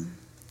lame,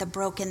 the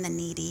broken, the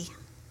needy.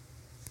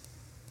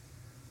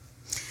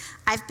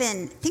 I've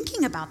been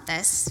thinking about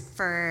this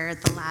for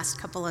the last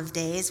couple of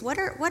days. What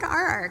are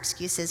our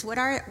excuses? What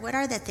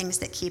are the things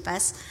that keep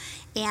us?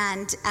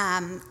 And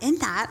in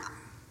that,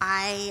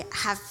 I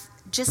have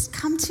just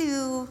come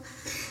to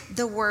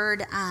the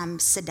word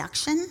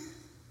seduction.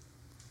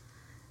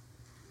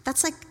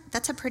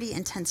 That's a pretty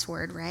intense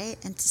word, right?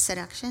 And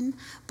seduction.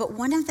 But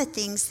one of the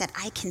things that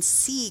I can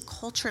see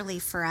culturally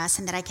for us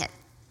and that I get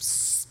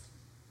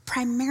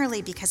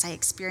primarily because I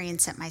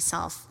experience it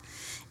myself,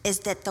 is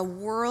that the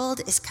world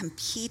is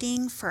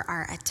competing for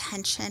our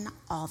attention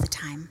all the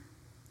time.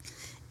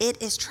 It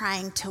is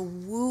trying to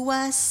woo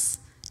us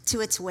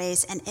to its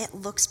ways, and it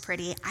looks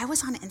pretty. I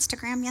was on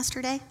Instagram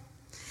yesterday,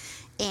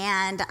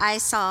 and I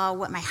saw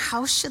what my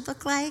house should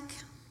look like,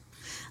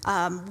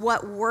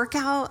 what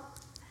workout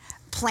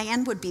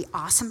plan would be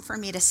awesome for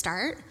me to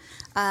start,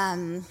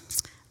 a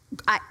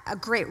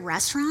great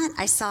restaurant.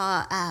 I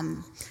saw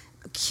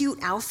cute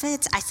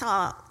outfits. I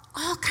saw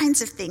all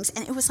kinds of things,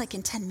 and it was like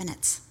in 10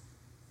 minutes.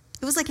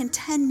 It was like in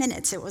 10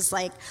 minutes. It was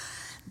like,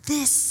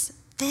 this,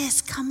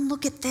 come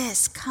look at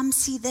this, come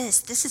see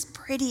this. This is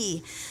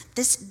pretty.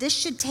 This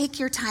should take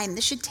your time.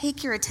 This should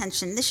take your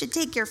attention. This should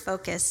take your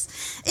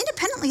focus.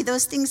 Independently,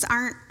 those things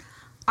aren't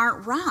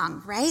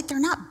wrong, right? They're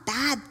not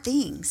bad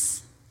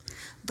things.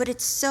 But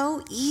it's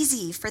so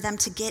easy for them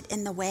to get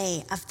in the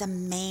way of the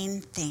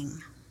main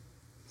thing,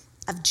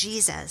 of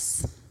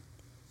Jesus.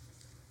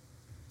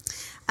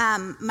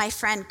 My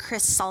friend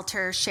Chris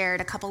Salter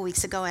shared a couple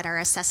weeks ago at our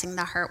Assessing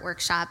the Heart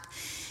workshop.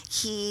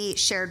 He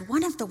shared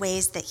one of the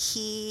ways that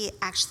he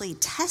actually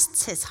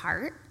tests his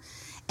heart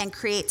and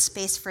creates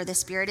space for the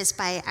Spirit is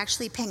by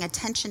actually paying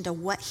attention to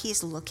what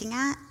he's looking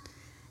at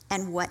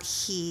and what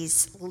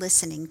he's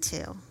listening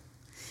to.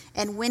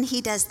 And when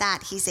he does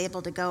that, he's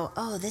able to go,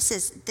 oh, this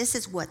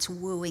is what's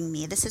wooing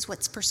me. This is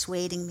what's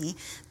persuading me.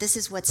 This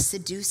is what's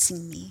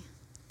seducing me.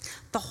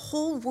 The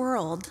whole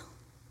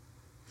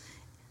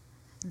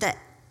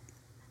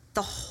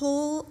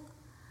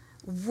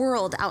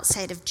world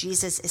outside of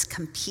Jesus is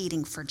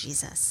competing for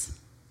Jesus.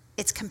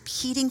 It's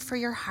competing for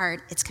your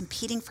heart. It's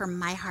competing for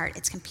my heart.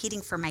 It's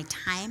competing for my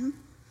time.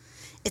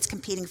 It's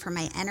competing for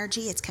my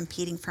energy. It's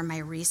competing for my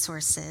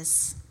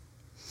resources.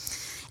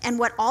 And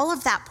what all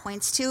of that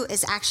points to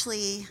is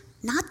actually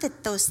not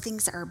that those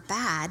things are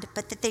bad,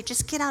 but that they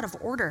just get out of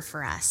order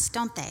for us,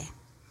 don't they?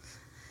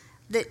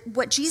 That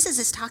what Jesus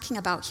is talking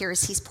about here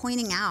is he's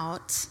pointing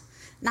out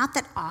not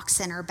that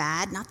oxen are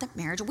bad, not that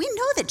marriage. We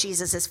know that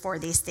Jesus is for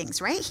these things,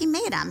 right? He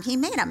made them. He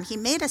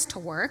made us to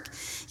work.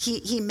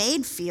 He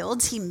made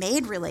fields. He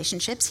made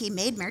relationships. He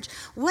made marriage.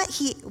 What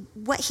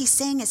he's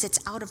saying is it's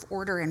out of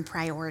order in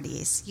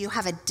priorities. You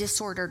have a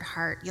disordered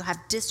heart. You have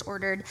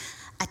disordered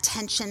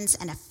attentions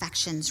and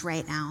affections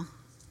right now.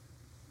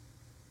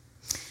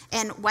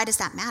 And why does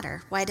that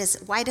matter? Why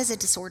does a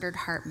disordered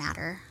heart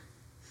matter?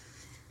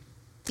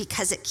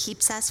 Because it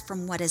keeps us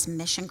from what is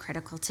mission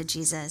critical to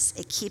Jesus.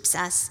 It keeps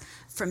us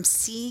from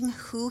seeing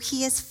who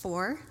he is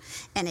for,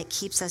 and it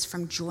keeps us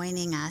from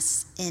joining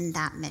us in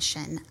that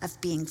mission of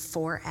being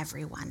for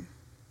everyone.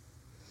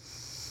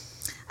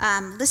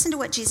 Listen to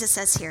what Jesus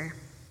says here.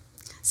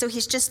 So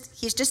he's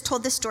just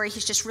told this story.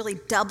 He's just really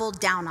doubled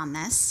down on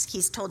this.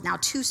 He's told now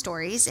 2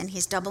 stories, and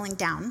he's doubling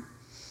down.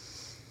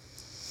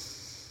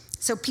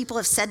 So people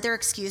have said their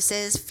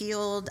excuses,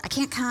 I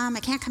can't come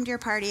to your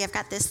party. I've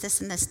got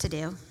this, and this to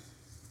do.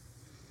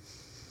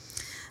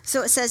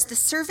 So it says, the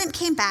servant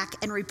came back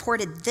and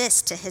reported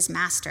this to his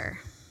master.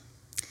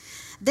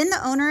 Then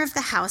the owner of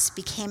the house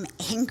became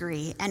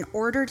angry and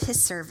ordered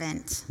his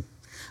servant,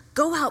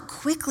 go out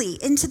quickly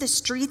into the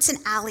streets and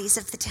alleys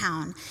of the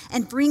town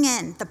and bring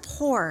in the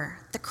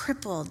poor, the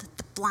crippled,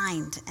 the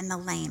blind, and the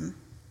lame.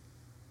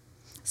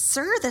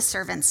 Sir, the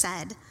servant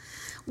said,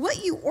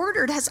 what you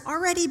ordered has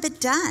already been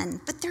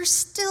done, but there's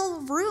still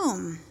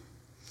room.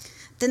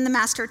 Then the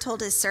master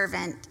told his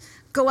servant,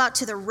 go out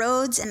to the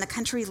roads and the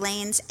country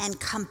lanes and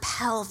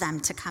compel them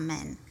to come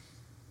in,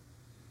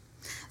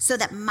 so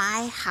that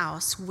my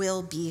house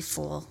will be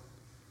full.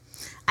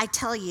 I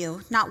tell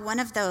you, not one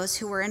of those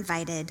who were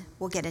invited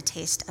will get a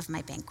taste of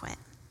my banquet.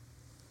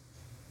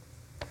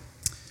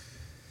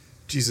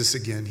 Jesus,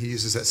 again, he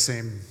uses that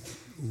same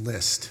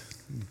list: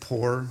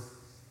 poor,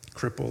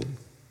 crippled,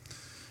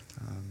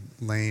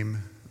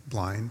 lame,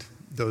 blind,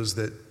 those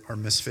that are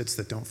misfits,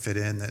 that don't fit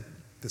in, that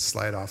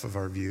slide off of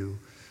our view,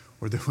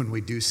 or that when we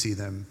do see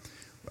them,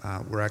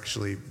 we're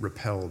actually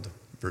repelled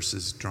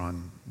versus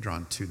drawn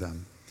to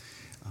them.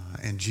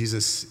 And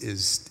Jesus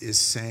is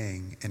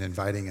saying and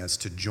inviting us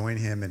to join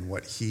him in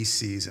what he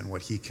sees and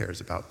what he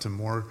cares about, to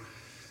more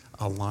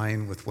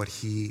align with what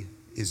he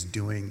is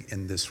doing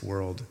in this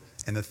world.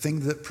 And the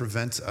thing that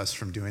prevents us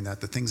from doing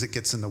that, the things that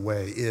gets in the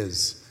way,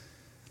 is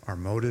our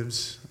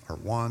motives, our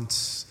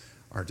wants,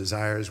 our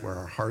desires, where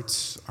our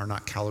hearts are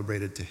not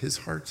calibrated to his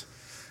heart,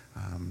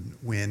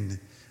 when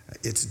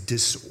it's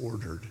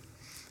disordered.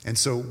 And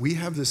so we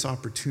have this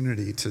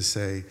opportunity to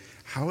say,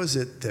 how is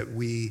it that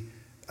we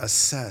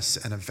assess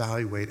and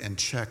evaluate and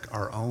check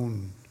our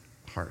own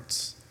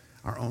hearts,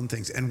 our own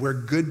things, and where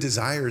good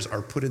desires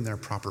are put in their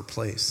proper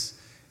place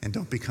and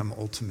don't become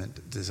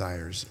ultimate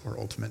desires or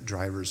ultimate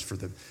drivers for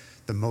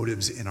the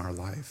motives in our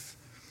life.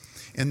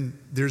 And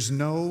there's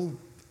no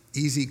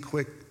easy,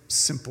 quick,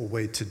 simple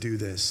way to do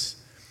this.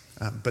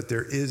 But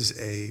there is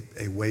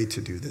a way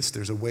to do this.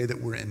 There's a way that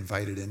we're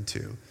invited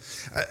into.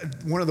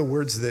 One of the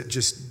words that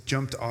just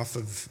jumped off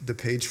of the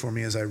page for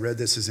me as I read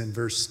this is in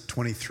verse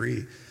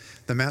 23.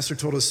 The master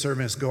told his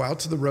servants, go out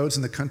to the roads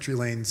and the country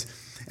lanes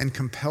and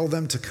compel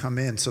them to come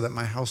in so that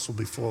my house will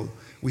be full.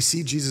 We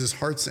see Jesus'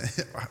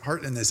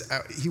 heart in this.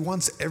 He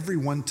wants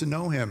everyone to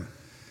know him.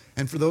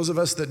 And for those of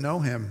us that know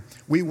him,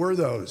 we were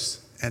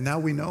those, and now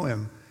we know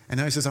him. And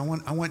now he says, I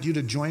want you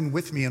to join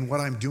with me in what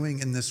I'm doing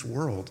in this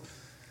world.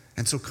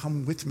 And so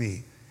come with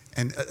me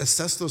and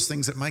assess those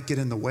things that might get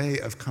in the way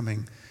of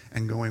coming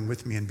and going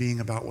with me and being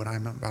about what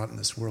I'm about in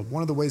this world.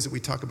 One of the ways that we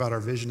talk about our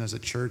vision as a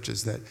church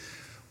is that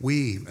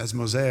we, as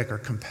Mosaic, are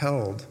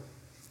compelled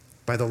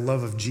by the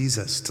love of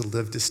Jesus to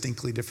live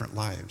distinctly different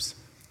lives.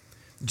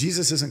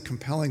 Jesus isn't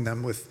compelling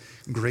them with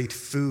great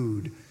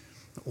food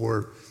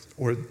or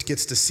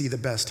gets to see the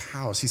best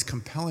house. He's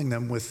compelling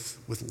them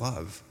with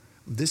love.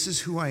 This is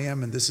who I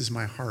am and this is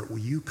my heart. Will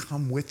you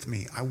come with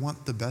me? I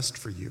want the best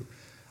for you.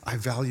 I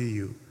value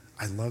you.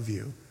 I love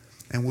you.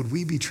 And would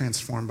we be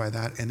transformed by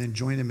that and then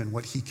join him in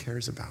what he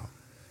cares about?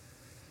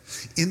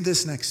 In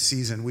this next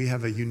season, we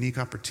have a unique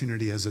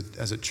opportunity as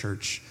a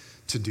church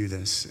to do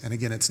this. And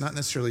again, it's not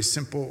necessarily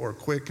simple or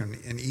quick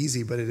and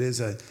easy, but it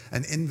is an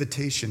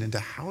invitation into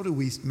how do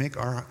we make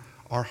our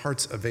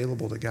hearts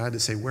available to God to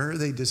say, where are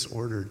they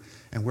disordered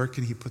and where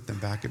can he put them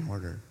back in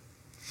order?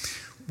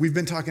 We've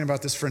been talking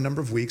about this for a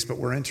number of weeks, but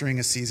we're entering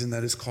a season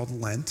that is called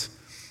Lent.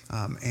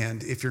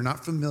 And if you're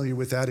not familiar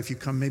with that, if you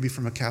come maybe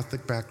from a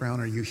Catholic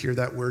background or you hear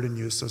that word and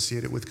you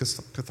associate it with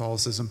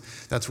Catholicism,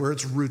 that's where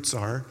its roots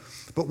are.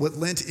 But what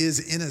Lent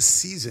is in a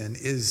season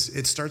is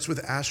it starts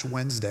with Ash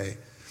Wednesday.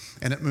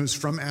 And it moves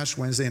from Ash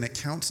Wednesday and it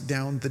counts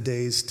down the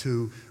days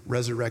to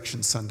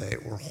Resurrection Sunday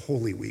or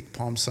Holy Week,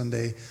 Palm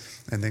Sunday,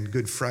 and then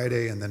Good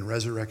Friday, and then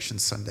Resurrection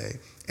Sunday.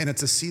 And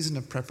it's a season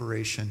of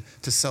preparation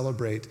to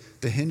celebrate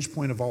the hinge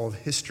point of all of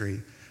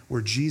history,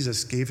 where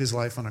Jesus gave his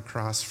life on a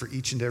cross for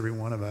each and every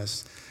one of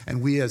us.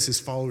 And we as his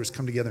followers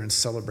come together and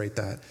celebrate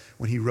that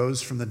when he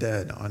rose from the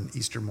dead on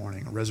Easter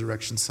morning,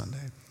 Resurrection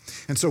Sunday.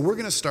 And so we're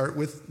going to start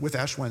with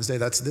Ash Wednesday.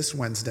 That's this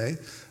Wednesday.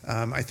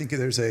 I think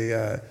there's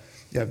the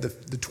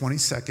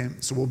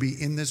 22nd. So we'll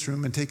be in this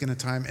room and taking a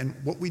time. And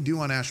what we do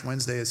on Ash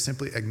Wednesday is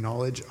simply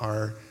acknowledge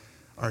our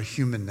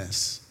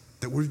humanness,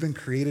 that we've been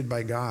created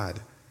by God,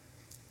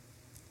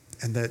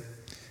 and that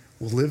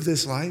we'll live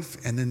this life,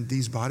 and then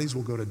these bodies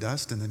will go to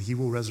dust, and then he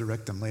will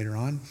resurrect them later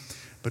on.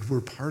 But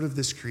we're part of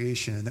this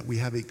creation, and that we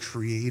have a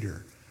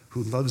creator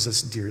who loves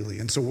us dearly.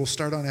 And so we'll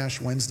start on Ash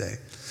Wednesday.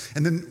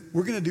 And then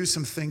we're going to do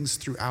some things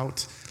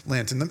throughout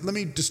Lent. And let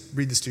me just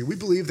read this to you. We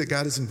believe that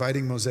God is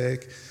inviting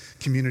Mosaic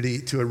community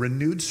to a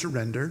renewed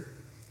surrender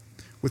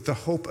with the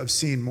hope of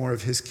seeing more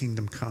of his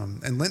kingdom come.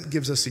 And Lent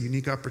gives us a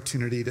unique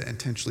opportunity to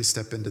intentionally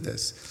step into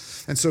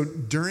this. And so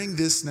during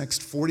this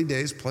next 40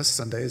 days plus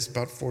Sundays,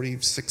 about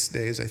 46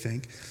 days, I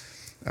think,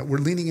 we're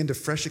leaning into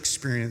fresh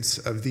experience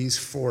of these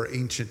four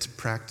ancient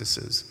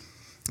practices.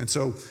 And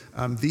so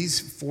these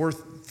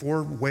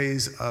four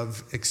ways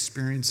of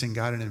experiencing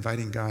God and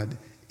inviting God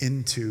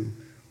into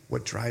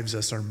what drives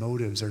us, our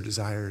motives, our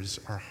desires,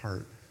 our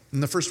heart.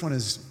 And the first one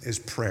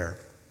is prayer.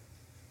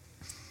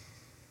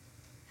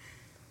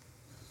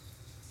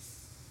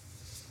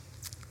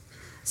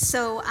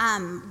 So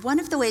one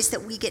of the ways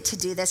that we get to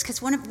do this,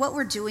 because one of what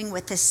we're doing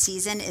with this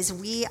season is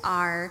we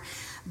are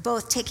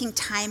both taking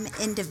time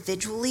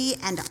individually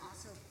and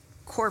also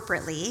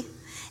corporately.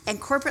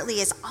 And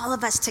corporately is all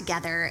of us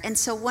together. And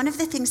so one of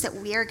the things that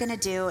we are going to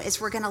do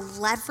is we're going to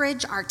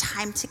leverage our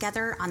time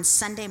together on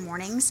Sunday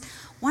mornings.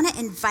 I want to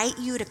invite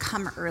you to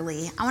come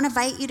early. I want to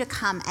invite you to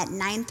come at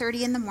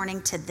 9:30 in the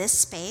morning to this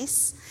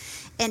space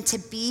and to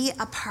be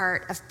a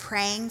part of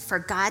praying for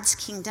God's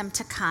kingdom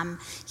to come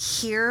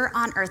here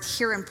on earth,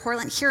 here in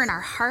Portland, here in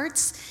our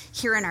hearts,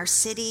 here in our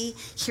city,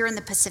 here in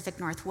the Pacific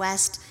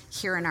Northwest,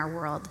 here in our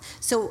world.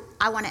 So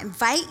I want to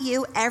invite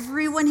you,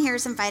 everyone here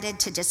is invited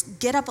to just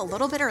get up a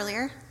little bit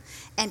earlier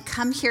and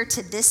come here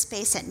to this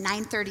space at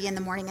 9:30 in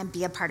the morning and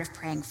be a part of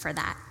praying for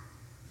that.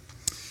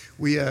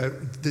 We,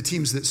 the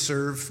teams that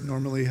serve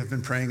normally have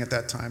been praying at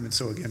that time. And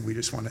so again, we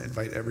just want to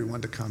invite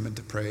everyone to come and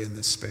to pray in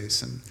this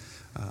space and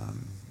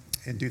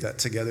do that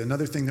together.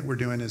 Another thing that we're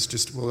doing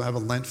is we'll have a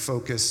Lent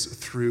focus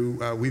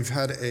through, we've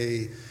had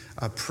a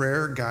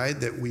prayer guide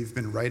that we've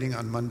been writing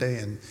on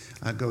Monday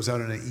and goes out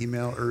in an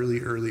email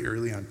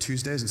early on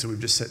Tuesdays. And so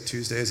we've just set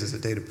Tuesdays as a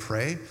day to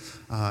pray.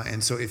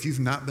 And so if you've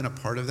not been a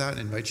part of that,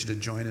 I invite you to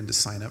join and to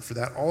sign up for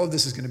that. All of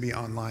this is going to be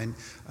online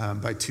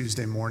by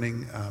Tuesday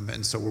morning.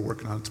 And so we're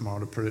working on it tomorrow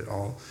to put it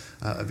all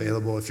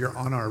available. If you're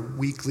on our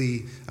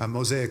weekly,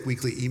 Mosaic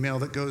weekly email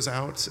that goes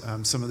out,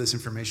 some of this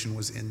information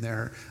was in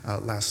there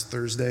last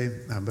Thursday,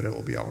 but it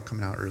will be all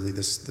coming out early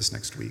this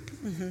next week.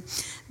 Mm-hmm.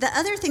 The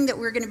other thing that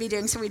we're going to be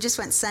doing, so we just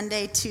went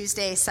Sunday,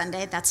 Tuesday,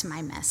 Sunday. That's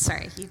my mess.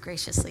 Sorry, you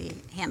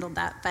graciously handled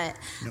that. But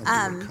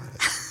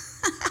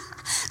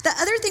the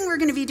other thing we're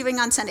going to be doing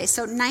on Sunday,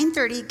 so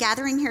 9:30,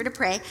 gathering here to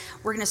pray.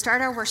 We're going to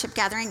start our worship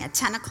gathering at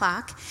 10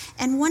 o'clock.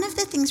 And one of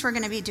the things we're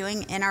going to be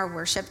doing in our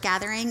worship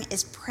gathering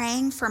is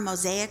praying for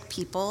Mosaic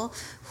people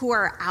who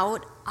are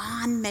out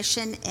on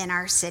mission in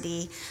our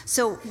city.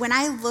 So when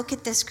I look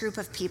at this group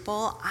of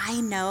people,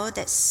 I know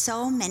that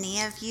so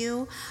many of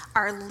you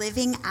are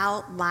living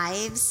out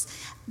lives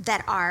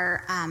that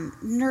are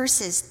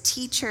nurses,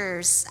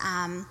 teachers,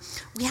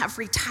 we have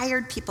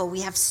retired people,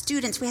 we have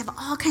students, we have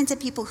all kinds of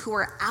people who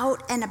are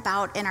out and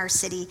about in our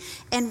city.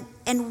 And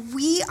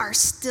we are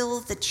still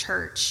the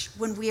church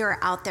when we are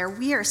out there.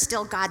 We are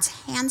still God's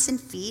hands and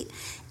feet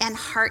and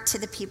heart to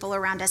the people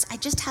around us. I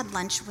just had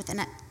lunch with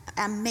an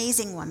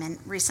amazing woman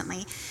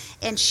recently,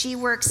 and she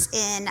works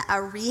in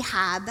a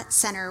rehab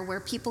center where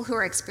people who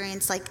are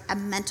experiencing like a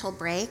mental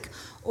break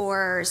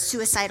or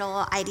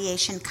suicidal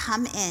ideation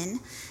come in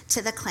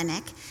to the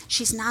clinic.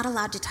 She's not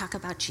allowed to talk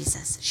about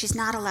Jesus. She's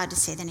not allowed to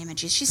say the name of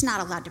Jesus. She's not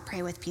allowed to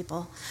pray with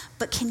people.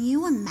 But can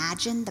you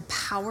imagine the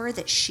power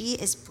that she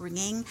is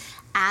bringing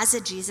as a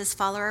Jesus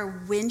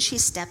follower when she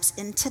steps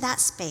into that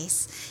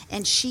space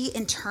and she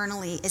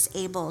internally is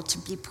able to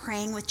be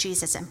praying with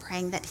Jesus and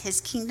praying that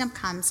his kingdom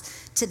comes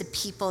to the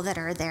people that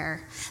are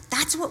there?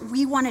 That's what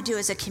we want to do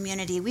as a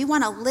community. We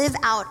want to live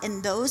out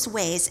in those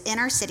ways in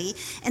our city.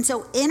 And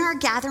so in our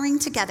gathering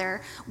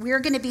together, we're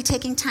going to be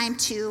taking time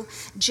to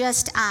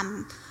just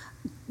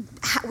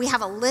we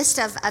have a list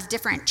of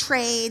different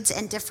trades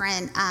and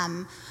different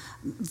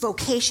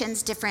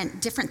vocations,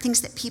 different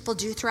things that people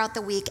do throughout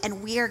the week,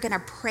 and we are going to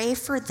pray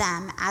for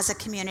them as a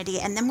community,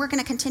 and then we're going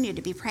to continue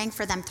to be praying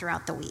for them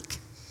throughout the week.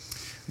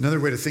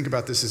 Another way to think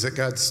about this is that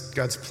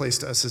God's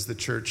placed us as the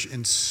church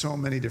in so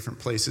many different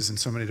places and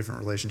so many different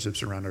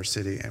relationships around our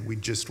city, and we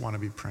just want to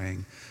be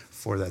praying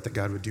for that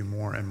God would do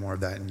more and more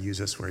of that and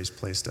use us where he's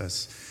placed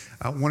us.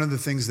 One of the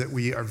things that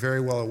we are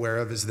very well aware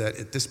of is that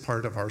at this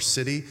part of our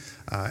city,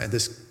 at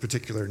this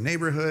particular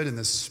neighborhood and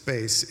this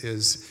space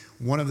is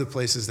one of the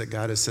places that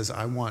God has says,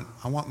 I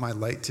want my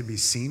light to be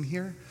seen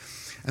here.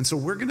 And so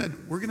we're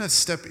gonna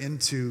step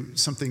into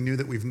something new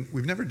that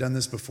we've never done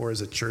this before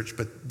as a church,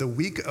 but the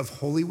week of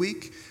Holy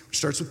Week, which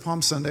starts with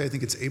Palm Sunday, I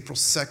think it's April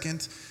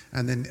 2nd,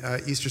 and then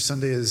Easter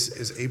Sunday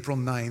is April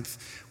 9th.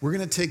 We're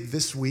gonna take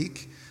this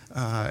week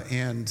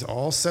and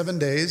all 7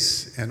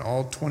 days and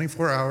all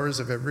 24 hours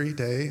of every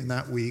day in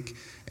that week,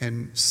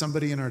 and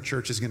somebody in our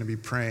church is gonna be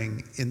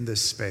praying in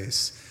this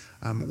space.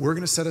 We're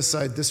gonna set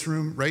aside this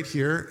room right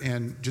here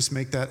and just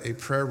make that a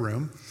prayer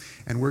room.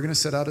 And we're going to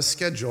set out a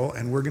schedule,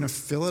 and we're going to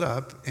fill it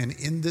up. And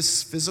in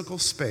this physical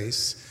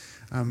space,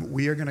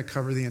 we are going to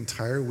cover the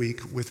entire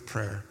week with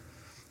prayer.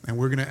 And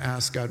we're going to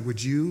ask God,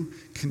 would you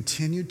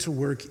continue to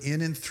work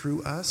in and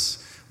through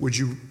us? Would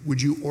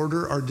you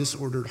order our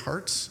disordered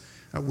hearts?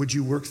 Would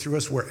you work through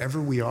us wherever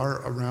we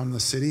are around the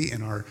city,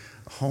 in our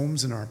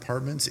homes, in our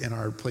apartments, in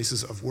our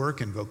places of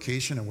work and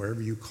vocation, and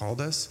wherever you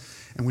called us?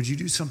 And would you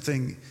do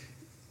something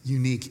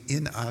unique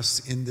in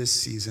us in this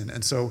season?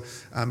 And so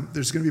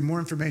there's going to be more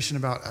information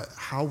about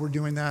how we're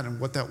doing that and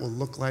what that will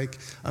look like.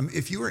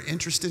 If you are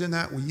interested in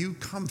that, will you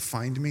come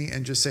find me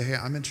and just say, hey,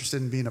 I'm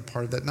interested in being a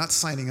part of that, not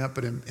signing up,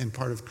 but in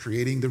part of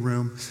creating the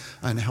room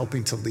and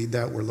helping to lead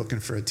that. We're looking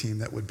for a team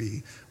that would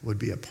be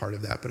a part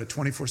of that, but a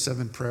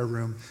 24/7 prayer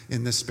room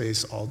in this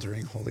space all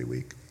during Holy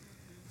Week.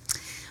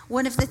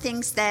 One of the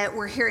things that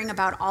we're hearing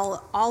about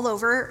all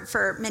over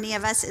for many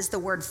of us is the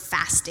word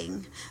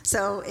fasting.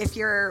 So if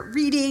you're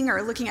reading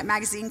or looking at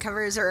magazine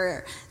covers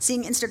or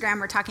seeing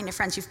Instagram or talking to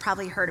friends, you've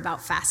probably heard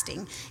about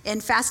fasting.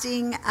 And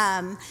fasting,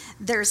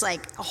 there's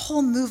like a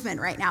whole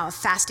movement right now of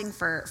fasting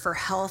for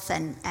health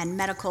and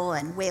medical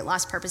and weight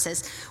loss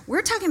purposes.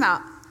 We're talking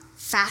about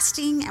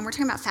fasting, and we're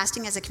talking about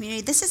fasting as a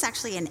community. This is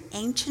actually an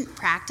ancient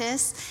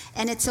practice,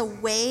 and it's a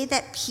way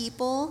that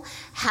people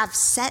have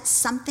set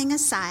something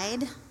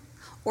aside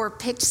or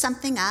picked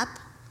something up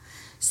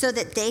so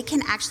that they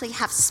can actually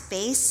have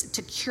space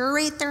to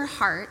curate their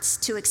hearts,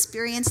 to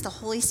experience the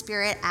Holy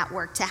Spirit at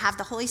work, to have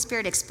the Holy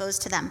Spirit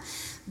exposed to them,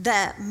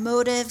 the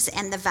motives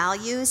and the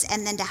values,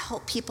 and then to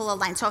help people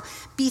align. So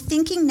be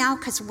thinking now,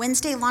 because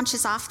Wednesday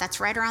launches off,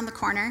 that's right around the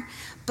corner,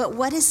 but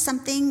what is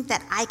something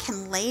that I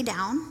can lay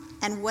down,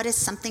 and what is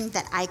something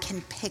that I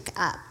can pick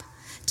up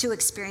to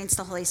experience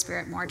the Holy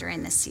Spirit more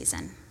during this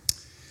season?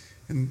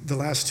 And the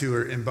last two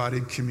are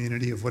embodied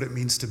community of what it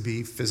means to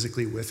be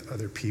physically with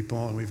other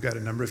people. And we've got a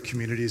number of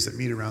communities that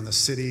meet around the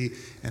city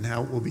and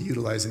how we'll be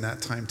utilizing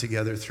that time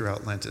together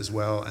throughout Lent as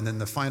well. And then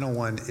the final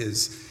one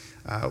is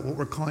what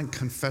we're calling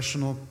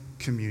confessional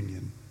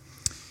communion.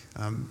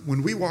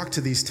 When we walk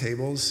to these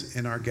tables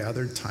in our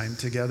gathered time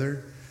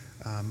together,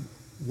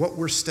 what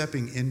we're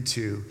stepping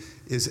into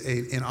is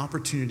an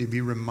opportunity to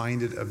be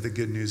reminded of the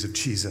good news of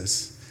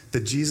Jesus.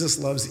 That Jesus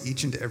loves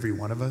each and every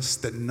one of us,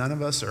 that none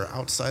of us are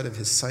outside of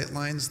his sight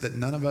lines, that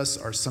none of us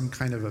are some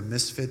kind of a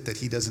misfit that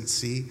he doesn't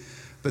see,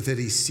 but that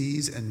he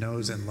sees and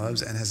knows and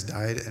loves and has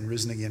died and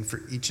risen again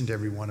for each and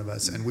every one of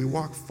us. And we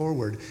walk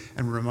forward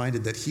and we're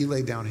reminded that he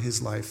laid down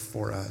his life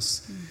for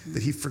us,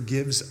 that he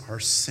forgives our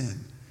sin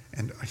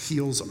and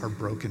heals our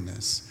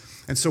brokenness.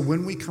 And so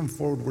when we come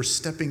forward, we're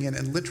stepping in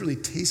and literally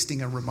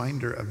tasting a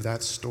reminder of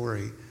that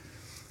story.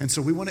 And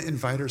so we want to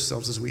invite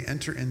ourselves as we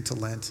enter into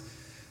Lent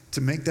to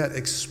make that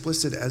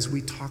explicit as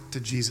we talk to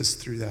Jesus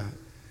through that,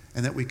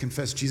 and that we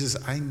confess, Jesus,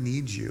 I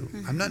need you.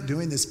 I'm not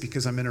doing this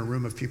because I'm in a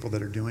room of people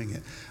that are doing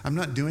it. I'm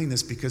not doing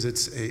this because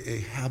it's a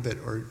habit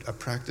or a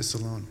practice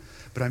alone,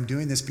 but I'm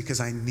doing this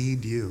because I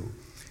need you.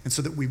 And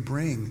so that we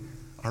bring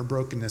our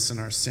brokenness and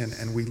our sin,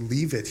 and we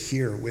leave it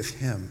here with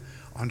him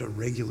on a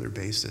regular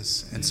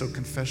basis. And so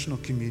confessional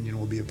communion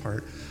will be a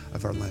part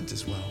of our Lent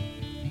as well.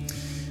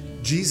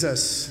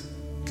 Jesus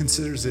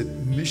considers it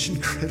mission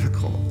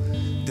critical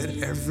that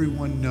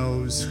everyone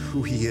knows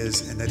who he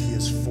is and that he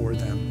is for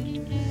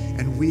them.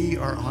 And we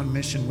are on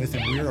mission with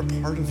him. We are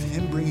a part of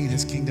him bringing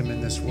his kingdom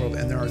in this world,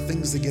 and there are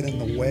things that get in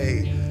the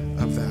way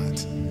of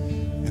that.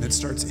 And it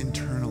starts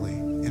internally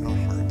in our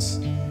hearts.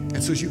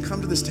 And so as you come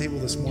to this table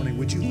this morning,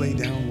 would you lay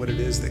down what it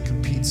is that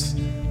competes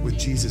with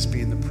Jesus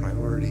being the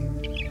priority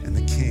and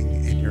the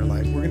king in your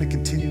life? We're going to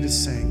continue to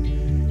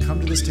sing. Come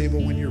to this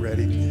table when you're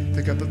ready.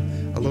 Pick up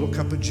a little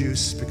cup of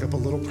juice, pick up a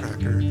little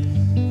cracker,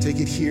 take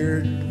it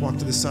here, walk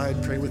to the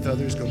side, pray with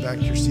others, go back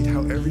to your seat,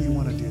 however you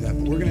want to do that.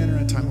 But we're going to enter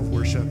a time of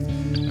worship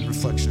and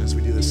reflection as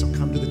we do this. So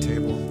come to the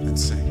table and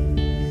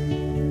sing.